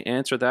qualified to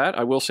answer that.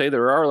 I will say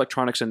there are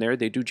electronics in there.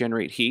 They do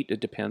generate heat. It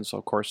depends,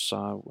 of course,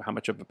 how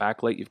much of a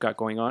backlight you've got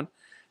going on.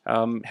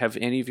 Have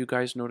any of you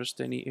guys noticed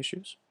any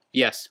issues?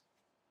 Yes.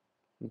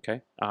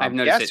 Okay. I've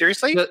noticed it.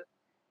 Seriously?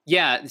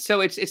 Yeah,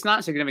 so it's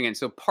not significant.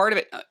 So part of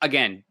it,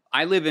 again,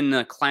 I live in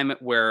a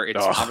climate where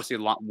it's obviously a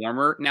lot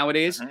warmer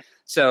nowadays. Mm-hmm.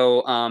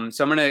 So I'm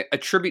going to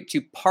attribute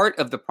to part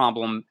of the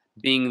problem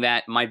being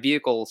that my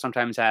vehicle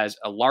sometimes has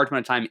a large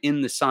amount of time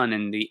in the sun,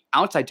 and the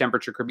outside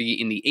temperature could be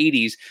in the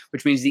 80s,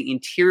 which means the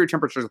interior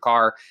temperature of the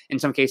car in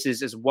some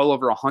cases is well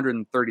over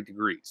 130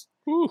 degrees.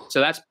 Ooh. So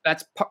that's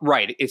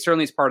right. It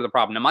certainly is part of the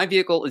problem. Now, my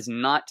vehicle is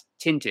not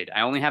tinted. I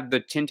only have the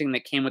tinting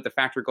that came with the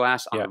factory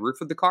glass on the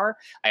roof of the car.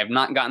 I have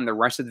not gotten the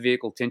rest of the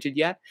vehicle tinted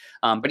yet.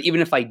 But even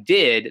if I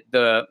did,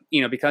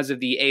 because of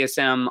the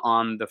ASM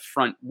on the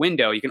front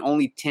window, you can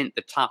only tint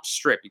the top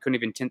strip. You couldn't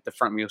even tint the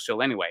front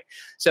windshield anyway.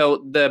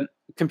 So the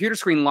computer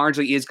screen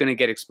largely is going to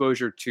get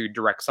exposure to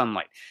direct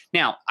sunlight.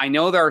 Now, I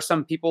know there are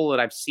some people that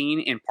I've seen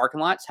in parking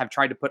lots have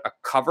tried to put a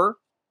cover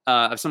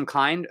of some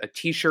kind, a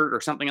t-shirt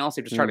or something else.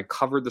 They just try to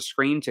cover the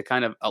screen to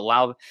kind of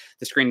allow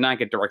the screen to not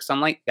get direct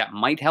sunlight. That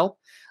might help.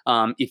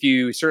 If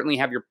you certainly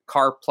have your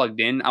car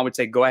plugged in, I would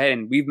say go ahead,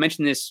 and we've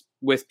mentioned this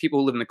with people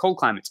who live in the cold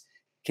climates,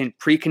 can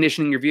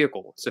preconditioning your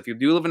vehicle. So if you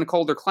do live in a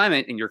colder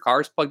climate and your car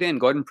is plugged in,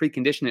 go ahead and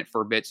precondition it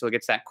for a bit so it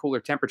gets that cooler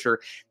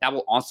temperature. That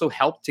will also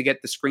help to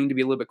get the screen to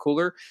be a little bit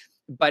cooler.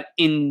 But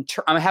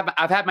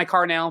I've had my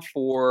car now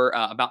for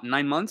about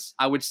 9 months.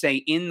 I would say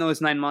in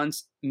those 9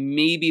 months,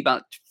 maybe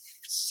about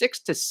 6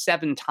 to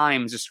 7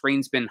 times the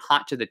screen's been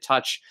hot to the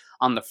touch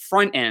on the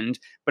front end.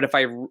 But if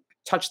I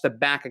touch the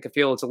back, I can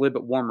feel it's a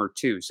little bit warmer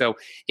too. So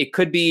it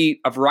could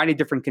be a variety of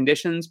different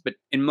conditions, but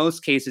in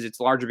most cases, it's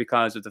largely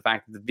because of the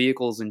fact that the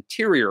vehicle's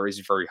interior is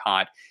very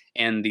hot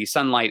and the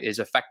sunlight is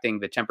affecting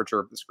the temperature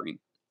of the screen.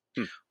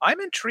 I'm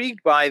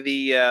intrigued by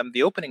the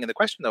opening of the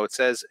question, though. It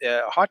says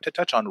hot to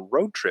touch on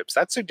road trips.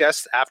 That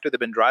suggests after they've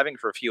been driving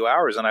for a few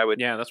hours, and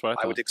that's what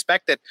I would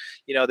expect that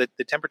that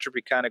the temperature would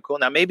be kind of cool.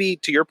 Now, maybe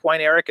to your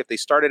point, Eric, if they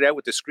started out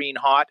with the screen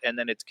hot and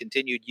then it's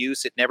continued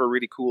use, it never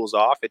really cools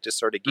off. It just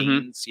sort of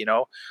gains, it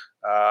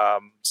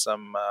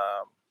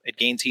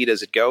gains heat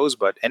as it goes.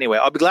 But anyway,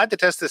 I'll be glad to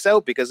test this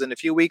out because in a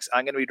few weeks,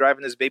 I'm going to be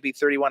driving this baby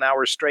 31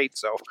 hours straight.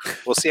 So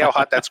we'll see how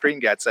hot that screen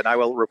gets, and I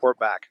will report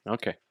back.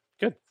 Okay,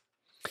 good.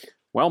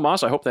 Well,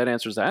 Moss, I hope that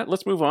answers that.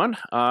 Let's move on.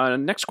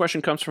 Next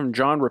question comes from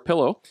John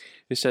Rapillo,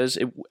 who says,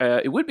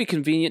 it would be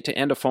convenient to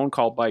end a phone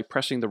call by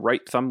pressing the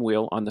right thumb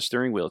wheel on the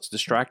steering wheel. It's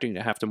distracting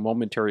to have to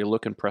momentarily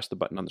look and press the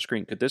button on the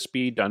screen. Could this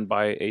be done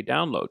by a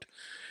download?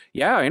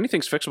 Yeah,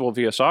 anything's fixable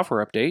via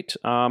software update.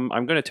 I'm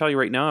going to tell you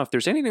right now, if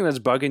there's anything that's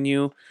bugging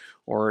you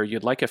or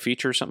you'd like a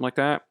feature or something like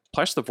that,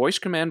 press the voice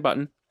command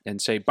button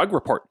and say bug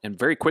report, and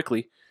very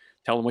quickly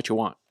tell them what you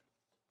want.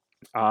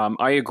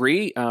 I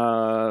agree.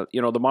 The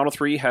Model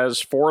 3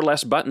 has 4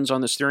 less buttons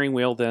on the steering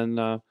wheel than,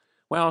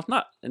 it's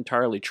not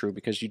entirely true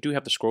because you do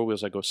have the scroll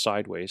wheels that go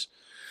sideways.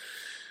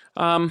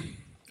 On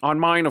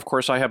mine, of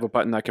course, I have a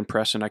button I can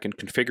press and I can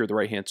configure the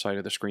right-hand side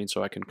of the screen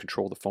so I can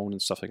control the phone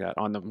and stuff like that.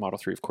 On the Model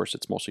 3, of course,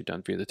 it's mostly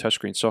done via the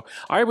touchscreen. So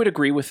I would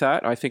agree with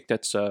that. I think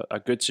that's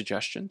a good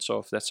suggestion. So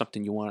if that's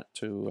something you want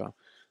to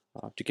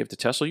give to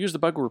Tesla, use the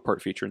bug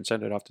report feature and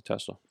send it off to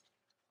Tesla.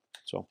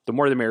 So the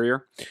more the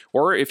merrier.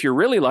 Or if you're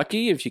really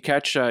lucky, if you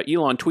catch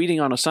Elon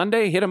tweeting on a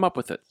Sunday, hit him up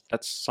with it.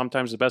 That's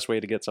sometimes the best way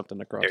to get something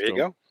across. There you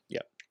go. Yeah.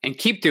 And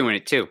keep doing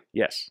it too.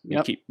 Yes.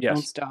 Yep. Yes.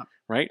 Don't stop.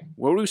 Right.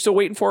 What are we still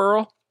waiting for,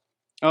 Earl?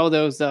 Oh,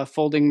 those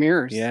folding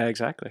mirrors. Yeah,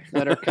 exactly.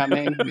 That are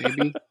coming,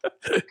 maybe.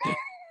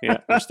 Yeah,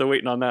 we're still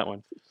waiting on that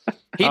one.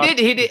 He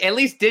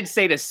did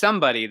say to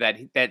somebody that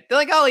they're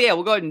like, oh yeah,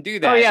 we'll go ahead and do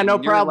that. Oh yeah, no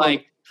and you're problem.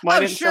 Like, why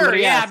oh didn't sure,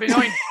 somebody yeah, ask? I've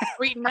been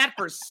tweeting that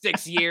for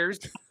 6 years.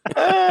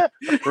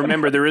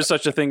 Remember, there is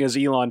such a thing as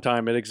Elon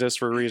time. It exists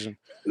for a reason.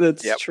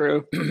 That's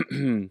true.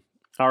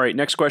 All right,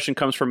 next question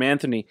comes from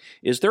Anthony.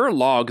 Is there a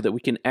log that we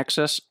can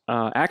access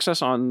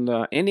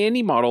on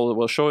any model that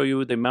will show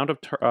you the amount of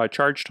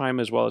charge time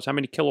as well as how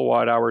many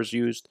kilowatt hours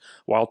used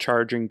while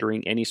charging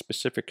during any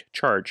specific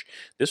charge?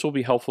 This will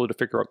be helpful to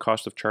figure out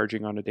cost of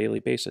charging on a daily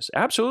basis.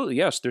 Absolutely,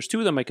 yes. There's 2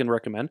 of them I can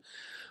recommend.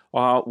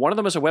 One of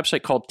them is a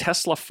website called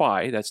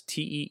TeslaFi. That's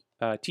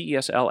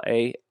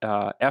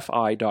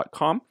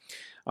TESLAFI.com.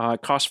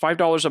 It costs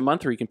 $5 a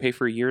month, or you can pay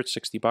for a year. It's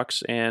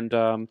 $60, and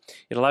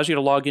it allows you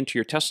to log into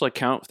your Tesla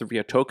account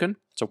via token.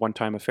 It's a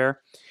one-time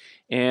affair,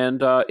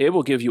 and it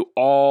will give you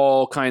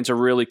all kinds of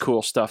really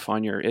cool stuff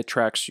on your. It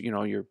tracks,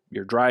 your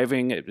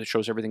driving. It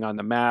shows everything on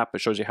the map.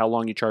 It shows you how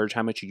long you charged,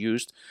 how much you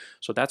used.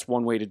 So that's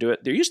one way to do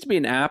it. There used to be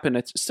an app, and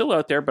it's still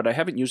out there, but I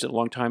haven't used it in a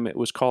long time. It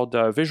was called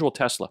Visual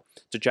Tesla.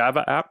 It's a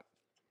Java app.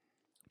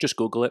 Just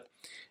Google it.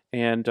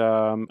 And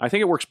I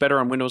think it works better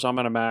on Windows. I'm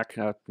on a Mac.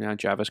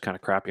 Java's kind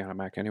of crappy on a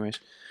Mac anyways.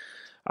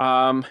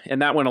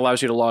 And that one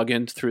allows you to log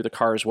in through the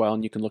car as well,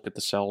 and you can look at the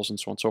cells and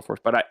so on and so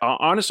forth. But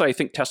honestly, I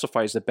think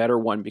TeslaFi is the better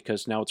one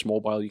because now it's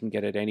mobile. You can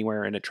get it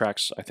anywhere, and it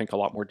tracks, I think, a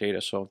lot more data.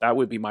 So that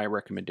would be my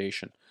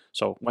recommendation.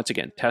 So once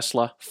again,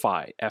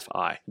 TeslaFi,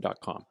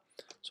 Fi.com.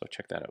 So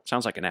check that out.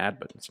 Sounds like an ad,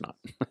 but it's not.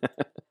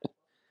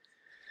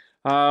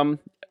 And,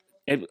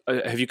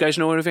 have you guys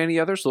known of any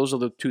others? Those are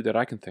the two that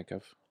I can think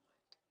of.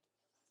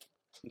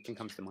 Nothing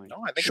comes to mind.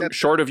 No, I think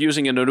Short of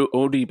using an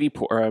ODB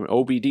port,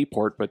 OBD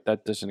port, but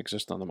that doesn't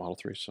exist on the Model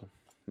 3. So,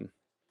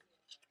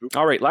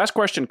 All right, last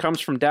question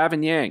comes from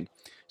Davin Yang. It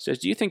says,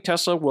 do you think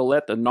Tesla will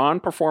let the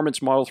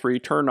non-performance Model 3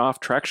 turn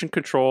traction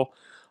control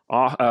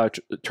off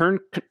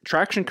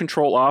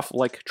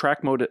like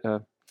track mode?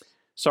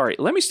 Sorry,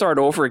 let me start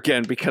over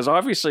again because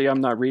obviously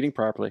I'm not reading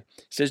properly.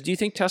 It says, do you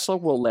think Tesla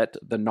will let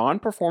the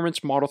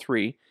non-performance Model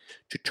 3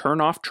 to turn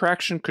off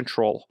traction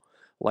control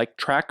like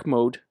track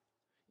mode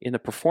in the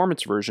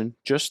performance version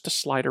just to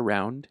slide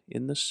around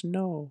in the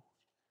snow?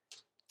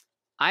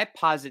 I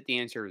posit the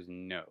answer is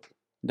no.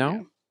 No?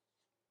 Yeah.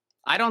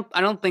 I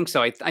don't think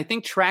so. I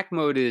think track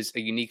mode is a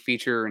unique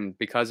feature, and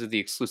because of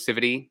the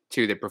exclusivity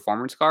to the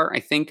performance car, I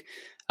think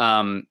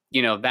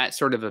that's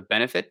sort of a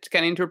benefit to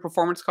getting into a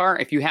performance car.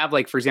 If you have,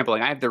 like, for example,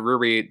 like I have the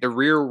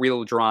rear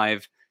wheel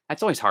drive.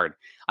 That's always hard.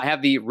 I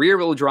have the rear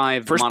wheel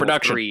drive first Model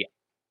production. 3.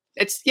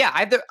 I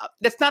have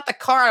that's not the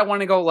car I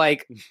want to go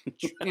like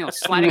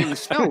sliding in the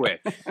snow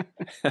with.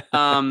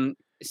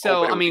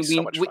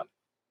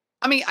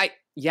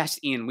 Yes,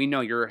 Ian, we know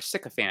you're a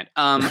sycophant.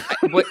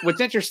 What's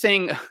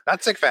interesting?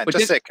 Not sycophant,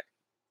 just sick.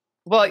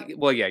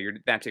 Well, yeah, you're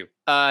that too.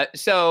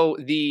 So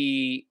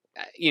the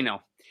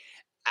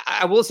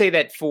I will say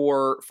that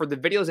for the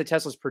videos that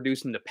Tesla's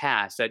produced in the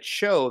past that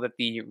show that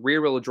the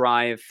rear-wheel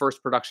drive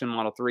first production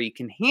Model 3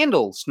 can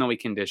handle snowy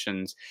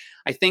conditions,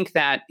 I think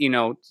that,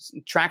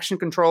 traction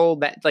control,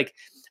 that, like,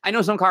 I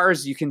know some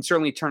cars you can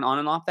certainly turn on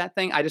and off that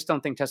thing. I just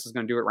don't think Tesla's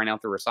going to do it right now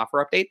through a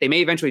software update. They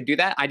may eventually do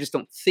that. I just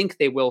don't think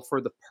they will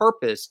for the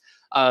purpose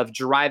of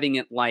driving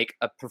it like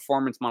a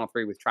performance Model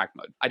 3 with track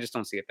mode. I just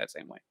don't see it that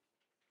same way.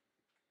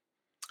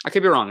 I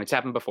could be wrong. It's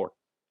happened before.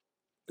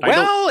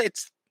 Well,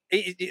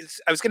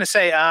 I was going to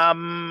say,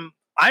 I'm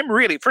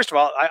really, first of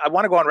all, I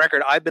want to go on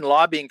record. I've been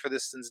lobbying for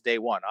this since day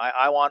one.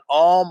 I want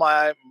all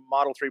my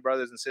Model 3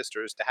 brothers and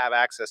sisters to have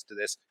access to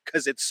this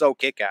because it's so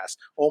kick-ass.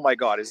 Oh my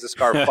God, is this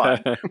car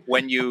fun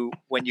when you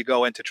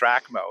go into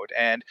track mode?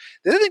 And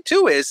the other thing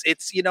too is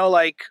it's,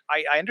 I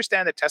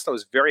understand that Tesla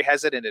was very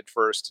hesitant at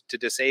first to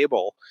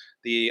disable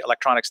the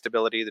electronic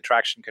stability, the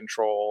traction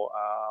control,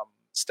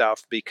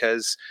 stuff,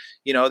 because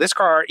this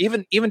car,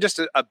 even just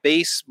a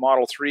base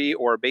Model 3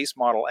 or a base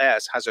Model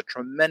S, has a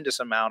tremendous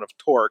amount of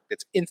torque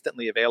that's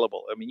instantly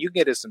available. I mean, you can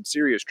get into some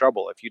serious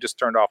trouble if you just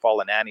turned off all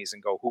the nannies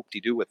and go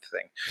hoop-de-doo with the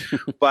thing.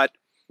 But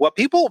what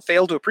people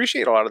fail to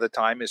appreciate a lot of the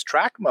time is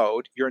track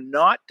mode. You're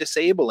not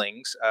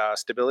disabling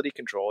stability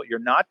control. You're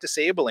not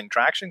disabling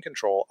traction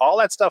control. All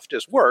that stuff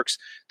just works.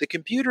 The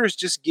computer is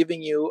just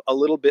giving you a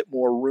little bit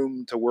more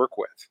room to work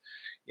with.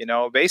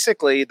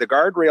 Basically, the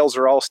guardrails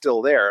are all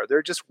still there.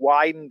 They're just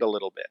widened a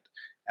little bit.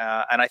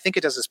 And I think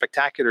it does a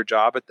spectacular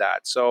job at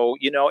that. So,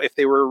 if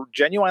they were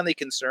genuinely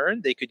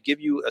concerned, they could give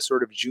you a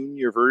sort of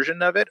junior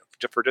version of it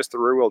for just the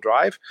rear-wheel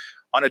drive.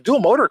 On a dual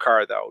motor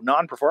car, though,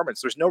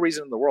 non-performance, there's no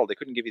reason in the world they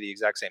couldn't give you the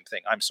exact same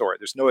thing. I'm sorry.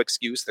 There's no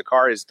excuse. The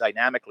car is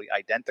dynamically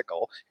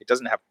identical. It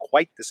doesn't have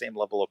quite the same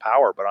level of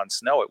power, but on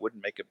snow, it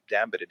wouldn't make a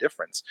damn bit of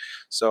difference.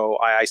 So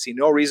I see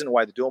no reason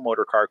why the dual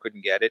motor car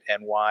couldn't get it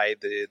and why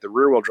the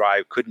rear-wheel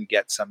drive couldn't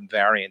get some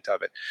variant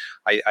of it.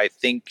 I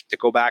think, to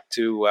go back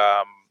to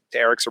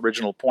Eric's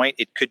original point,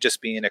 it could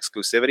just be an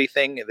exclusivity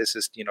thing. This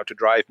is, to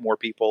drive more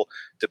people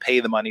to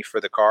pay the money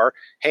for the car.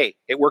 Hey,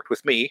 it worked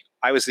with me.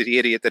 I was the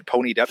idiot that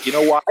ponied up. You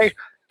know why?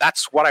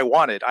 That's what I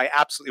wanted. I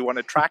absolutely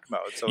wanted track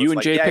mode. So you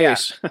and Jay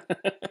Pace.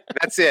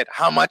 That's it.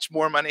 How much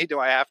more money do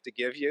I have to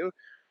give you?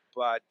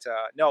 But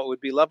no, it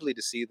would be lovely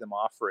to see them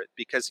offer it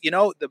because,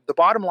 the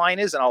bottom line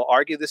is, and I'll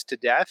argue this to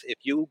death, if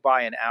you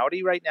buy an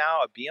Audi right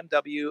now, a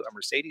BMW, a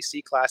Mercedes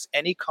C-Class,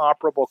 any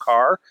comparable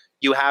car,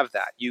 you have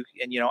that.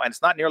 And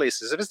it's not nearly as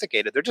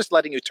sophisticated. They're just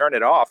letting you turn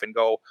it off and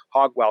go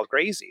hog wild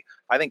crazy.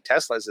 I think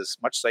Tesla's is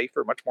much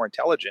safer, much more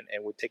intelligent,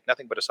 and would take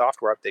nothing but a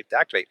software update to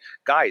activate.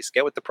 Guys,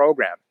 get with the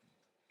program.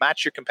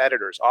 Match your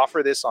competitors.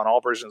 Offer this on all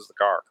versions of the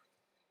car.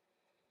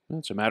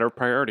 It's a matter of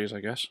priorities,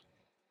 I guess.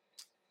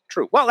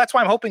 True. Well, that's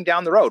why I'm hoping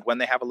down the road when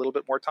they have a little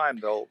bit more time,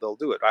 they'll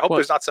do it. I hope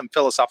there's not some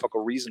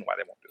philosophical reason why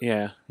they won't do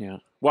it. Yeah.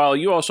 Well,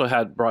 you also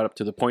had brought up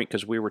to the point,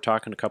 because we were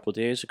talking a couple of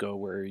days ago,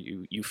 where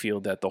you feel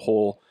that the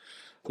whole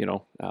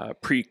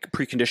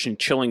preconditioned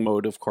chilling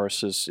mode, of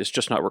course, is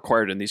just not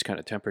required in these kind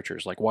of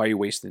temperatures. Like, why are you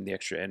wasting the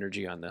extra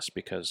energy on this?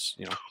 Because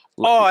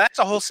oh, that's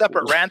a whole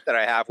separate rant that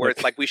I have, where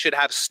it's like we should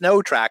have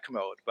snow track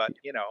mode, but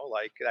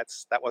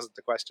that wasn't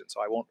the question,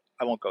 so I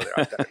won't go there.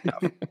 I've done it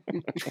enough.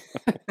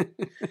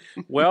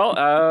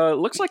 Well,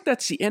 looks like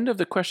that's the end of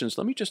the questions.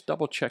 Let me just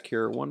double check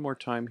here one more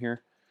time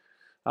here.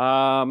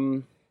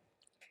 Well,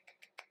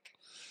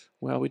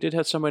 we did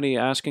have somebody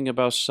asking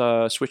about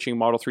switching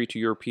Model 3 to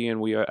European.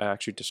 We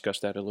actually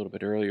discussed that a little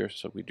bit earlier,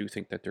 so we do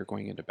think that they're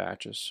going into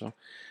batches. So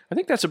I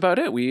think that's about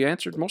it. We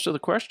answered most of the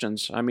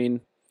questions. I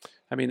mean,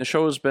 the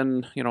show has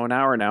been, an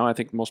hour now. I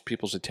think most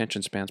people's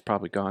attention span's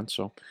probably gone.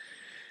 So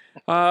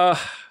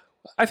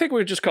I think we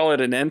would just call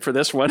it an end for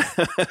this one.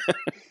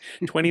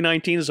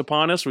 2019 is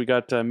upon us. We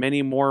got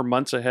many more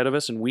months ahead of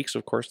us and weeks,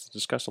 of course, to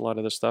discuss a lot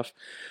of this stuff.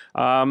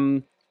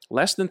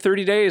 Less than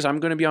 30 days, I'm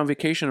going to be on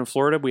vacation in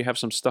Florida. We have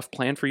some stuff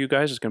planned for you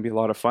guys. It's going to be a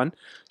lot of fun.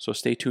 So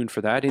stay tuned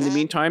for that. In the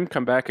meantime,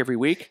 come back every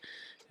week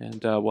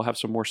and we'll have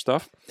some more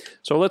stuff.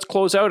 So let's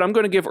close out. I'm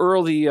going to give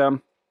Earl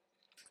the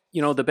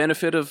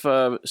benefit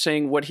of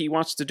saying what he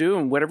wants to do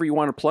and whatever you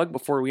want to plug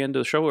before we end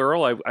the show.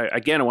 Earl, I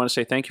want to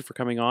say thank you for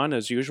coming on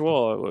as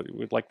usual.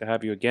 We'd like to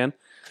have you again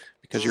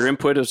because your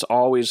input is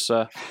always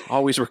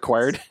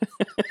required.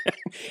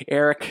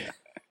 Eric,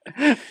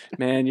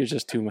 man, you're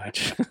just too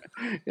much.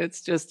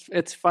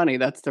 It's funny.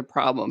 That's the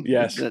problem.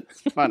 Yes.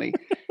 It's funny.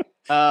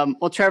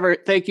 Well, Trevor,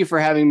 thank you for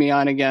having me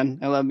on again.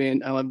 I love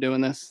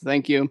doing this.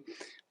 Thank you.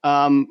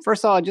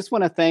 First of all, I just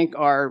want to thank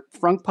our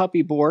Frunk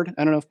Puppy board.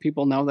 I don't know if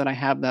people know that I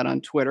have that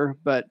on Twitter,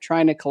 but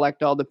trying to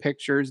collect all the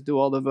pictures, do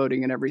all the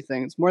voting and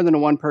everything. It's more than a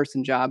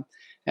one-person job.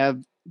 I have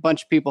a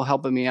bunch of people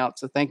helping me out,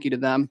 so thank you to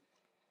them.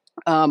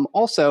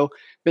 Also,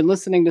 been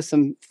listening to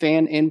some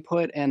fan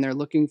input, and they're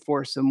looking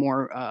for some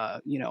more,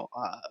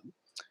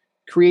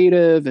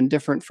 creative and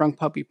different Frunk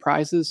Puppy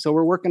prizes. So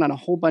we're working on a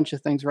whole bunch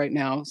of things right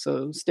now.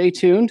 So stay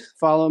tuned.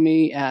 Follow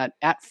me at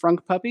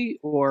Frunk Puppy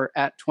or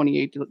at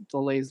 28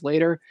 Delays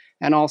Later,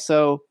 and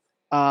also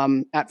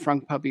at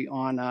Frunk Puppy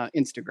on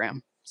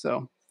Instagram.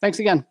 So thanks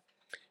again.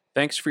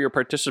 Thanks for your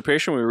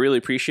participation. We really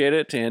appreciate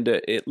it. And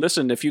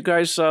listen, if you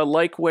guys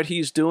like what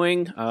he's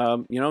doing,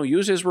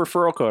 use his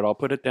referral code. I'll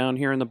put it down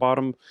here in the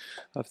bottom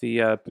of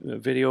the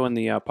video and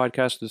the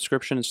podcast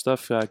description and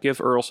stuff. Give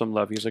Earl some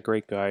love. He's a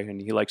great guy,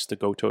 and he likes to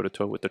go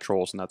toe-to-toe with the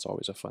trolls, and that's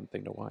always a fun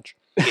thing to watch.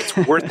 It's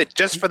worth it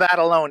just for that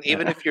alone,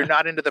 even if you're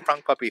not into the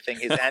Frunk Puppy thing.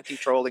 His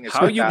anti-trolling is How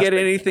fantastic. you get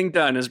anything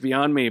done is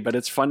beyond me, but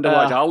it's fun to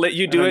watch. I'll let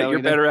you do it.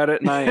 You're better at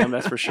it than I am,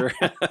 that's for sure.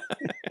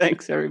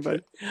 Thanks,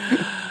 everybody.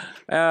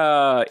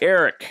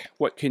 Eric,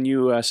 what can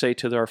you say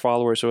to our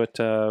followers?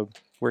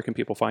 Where can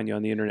people find you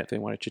on the internet if they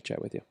want to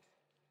chit-chat with you?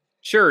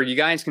 Sure. You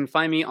guys can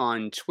find me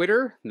on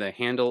Twitter. The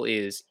handle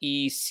is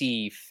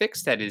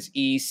ECFix. That is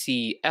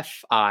ECFIX.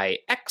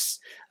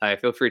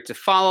 Feel free to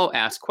follow,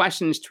 ask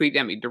questions, tweet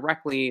at me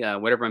directly,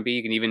 whatever it may be.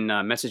 You can even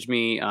message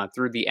me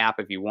through the app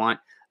if you want.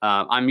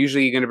 I'm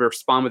usually going to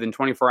respond within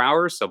 24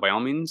 hours, so by all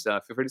means,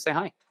 feel free to say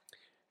hi.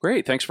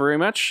 Great. Thanks very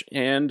much.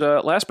 And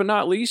last but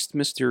not least,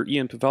 Mr.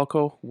 Ian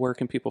Pavelko, where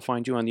can people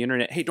find you on the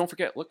internet? Hey, don't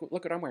forget, look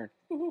what I'm wearing.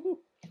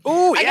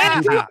 Oh, yeah.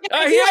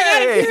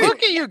 Yay!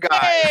 Look at you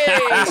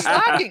guys. I'm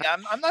slacking.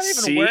 I'm not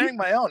even wearing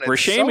my own. We're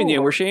shaming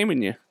you. We're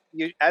shaming you.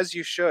 As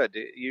you should.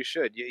 You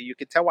should. You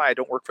can tell why I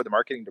don't work for the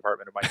marketing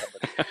department of my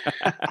company.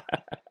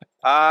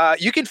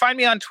 You can find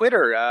me on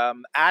Twitter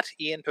at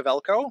Ian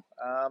Pavelko.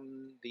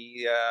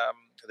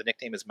 The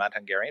nickname is Mad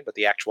Hungarian, but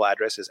the actual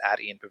address is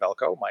at Ian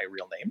Pavelko, my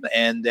real name.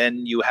 And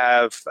then you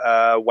have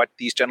what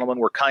these gentlemen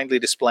were kindly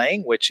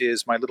displaying, which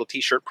is my little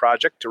T-shirt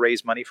project to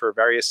raise money for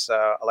various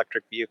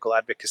electric vehicle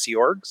advocacy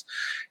orgs.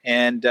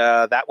 And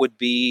that would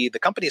be, the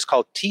company is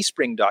called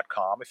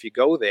teespring.com. If you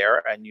go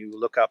there and you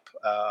look up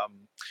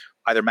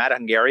either Mad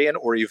Hungarian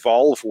or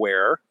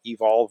Evolveware,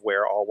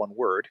 all one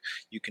word,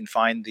 you can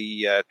find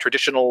the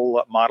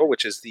traditional model,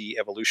 which is the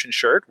Evolution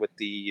shirt with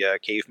the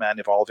caveman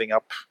evolving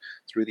up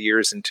through the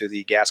years into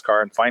the gas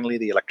car and finally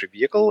the electric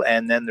vehicle.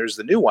 And then there's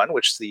the new one,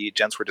 which the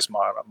gents were just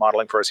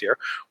modeling for us here,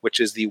 which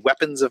is the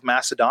Weapons of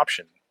Mass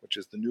Adoption, which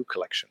is the new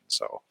collection.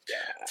 So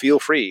feel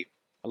free.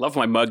 I love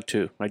my mug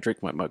too. I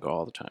drink my mug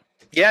all the time.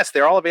 Yes,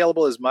 they're all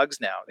available as mugs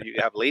now. You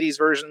have ladies'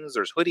 versions,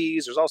 there's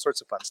hoodies, there's all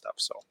sorts of fun stuff.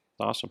 So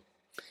awesome.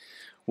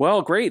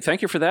 Well, great.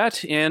 Thank you for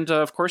that. And,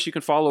 of course, you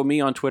can follow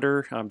me on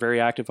Twitter. I'm very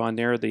active on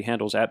there. The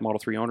handle's at Model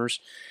 3 Owners.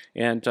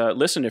 And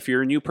listen, if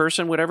you're a new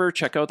person, whatever,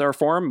 check out our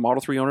forum, Model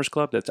 3 Owners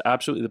Club. That's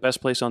absolutely the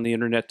best place on the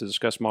internet to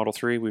discuss Model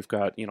 3. We've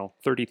got,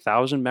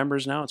 30,000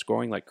 members now. It's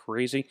growing like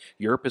crazy.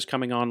 Europe is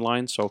coming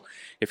online. So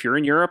if you're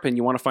in Europe and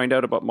you want to find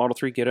out about Model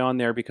 3, get on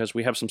there because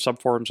we have some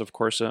subforums, of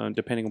course,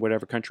 depending on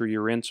whatever country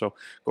you're in. So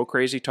go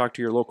crazy, talk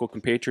to your local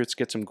compatriots,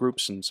 get some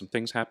groups and some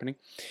things happening.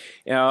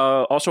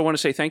 Also want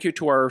to say thank you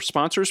to our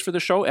sponsors for the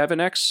show,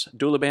 Evanex,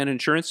 Dulaban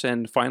Insurance,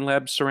 and Fine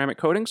Lab Ceramic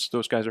Coatings.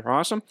 Those guys are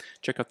awesome.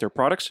 Check out their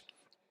products.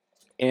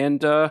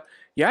 And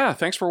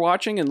thanks for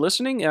watching and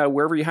listening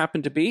wherever you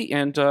happen to be.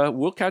 And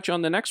we'll catch you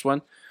on the next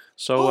one.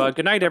 So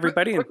good night,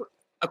 everybody.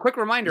 A quick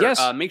reminder.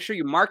 Yes. Make sure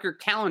you mark your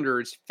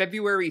calendars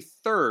February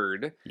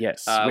 3rd.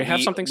 Yes. We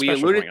have something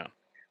special going on.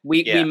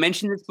 We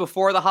mentioned this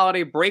before the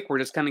holiday break. We're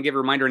just going to give a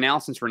reminder now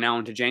since we're now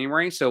into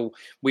January. So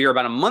we are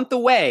about a month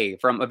away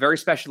from a very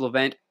special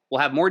event. We'll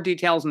have more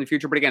details in the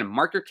future, but again,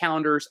 mark your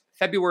calendars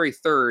February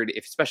 3rd,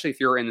 especially if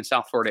you're in the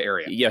South Florida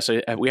area. Yes,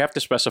 we have to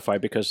specify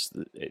because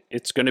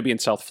it's going to be in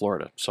South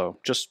Florida. So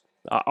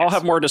I'll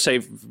have more to say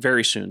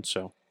very soon.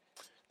 So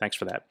thanks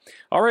for that.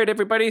 All right,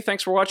 everybody.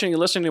 Thanks for watching and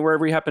listening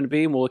wherever you happen to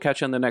be, and we'll catch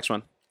you on the next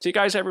one. See you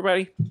guys,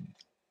 everybody.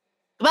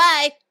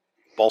 Bye.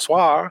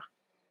 Bonsoir.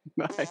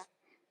 Bye.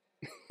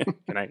 Good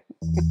night.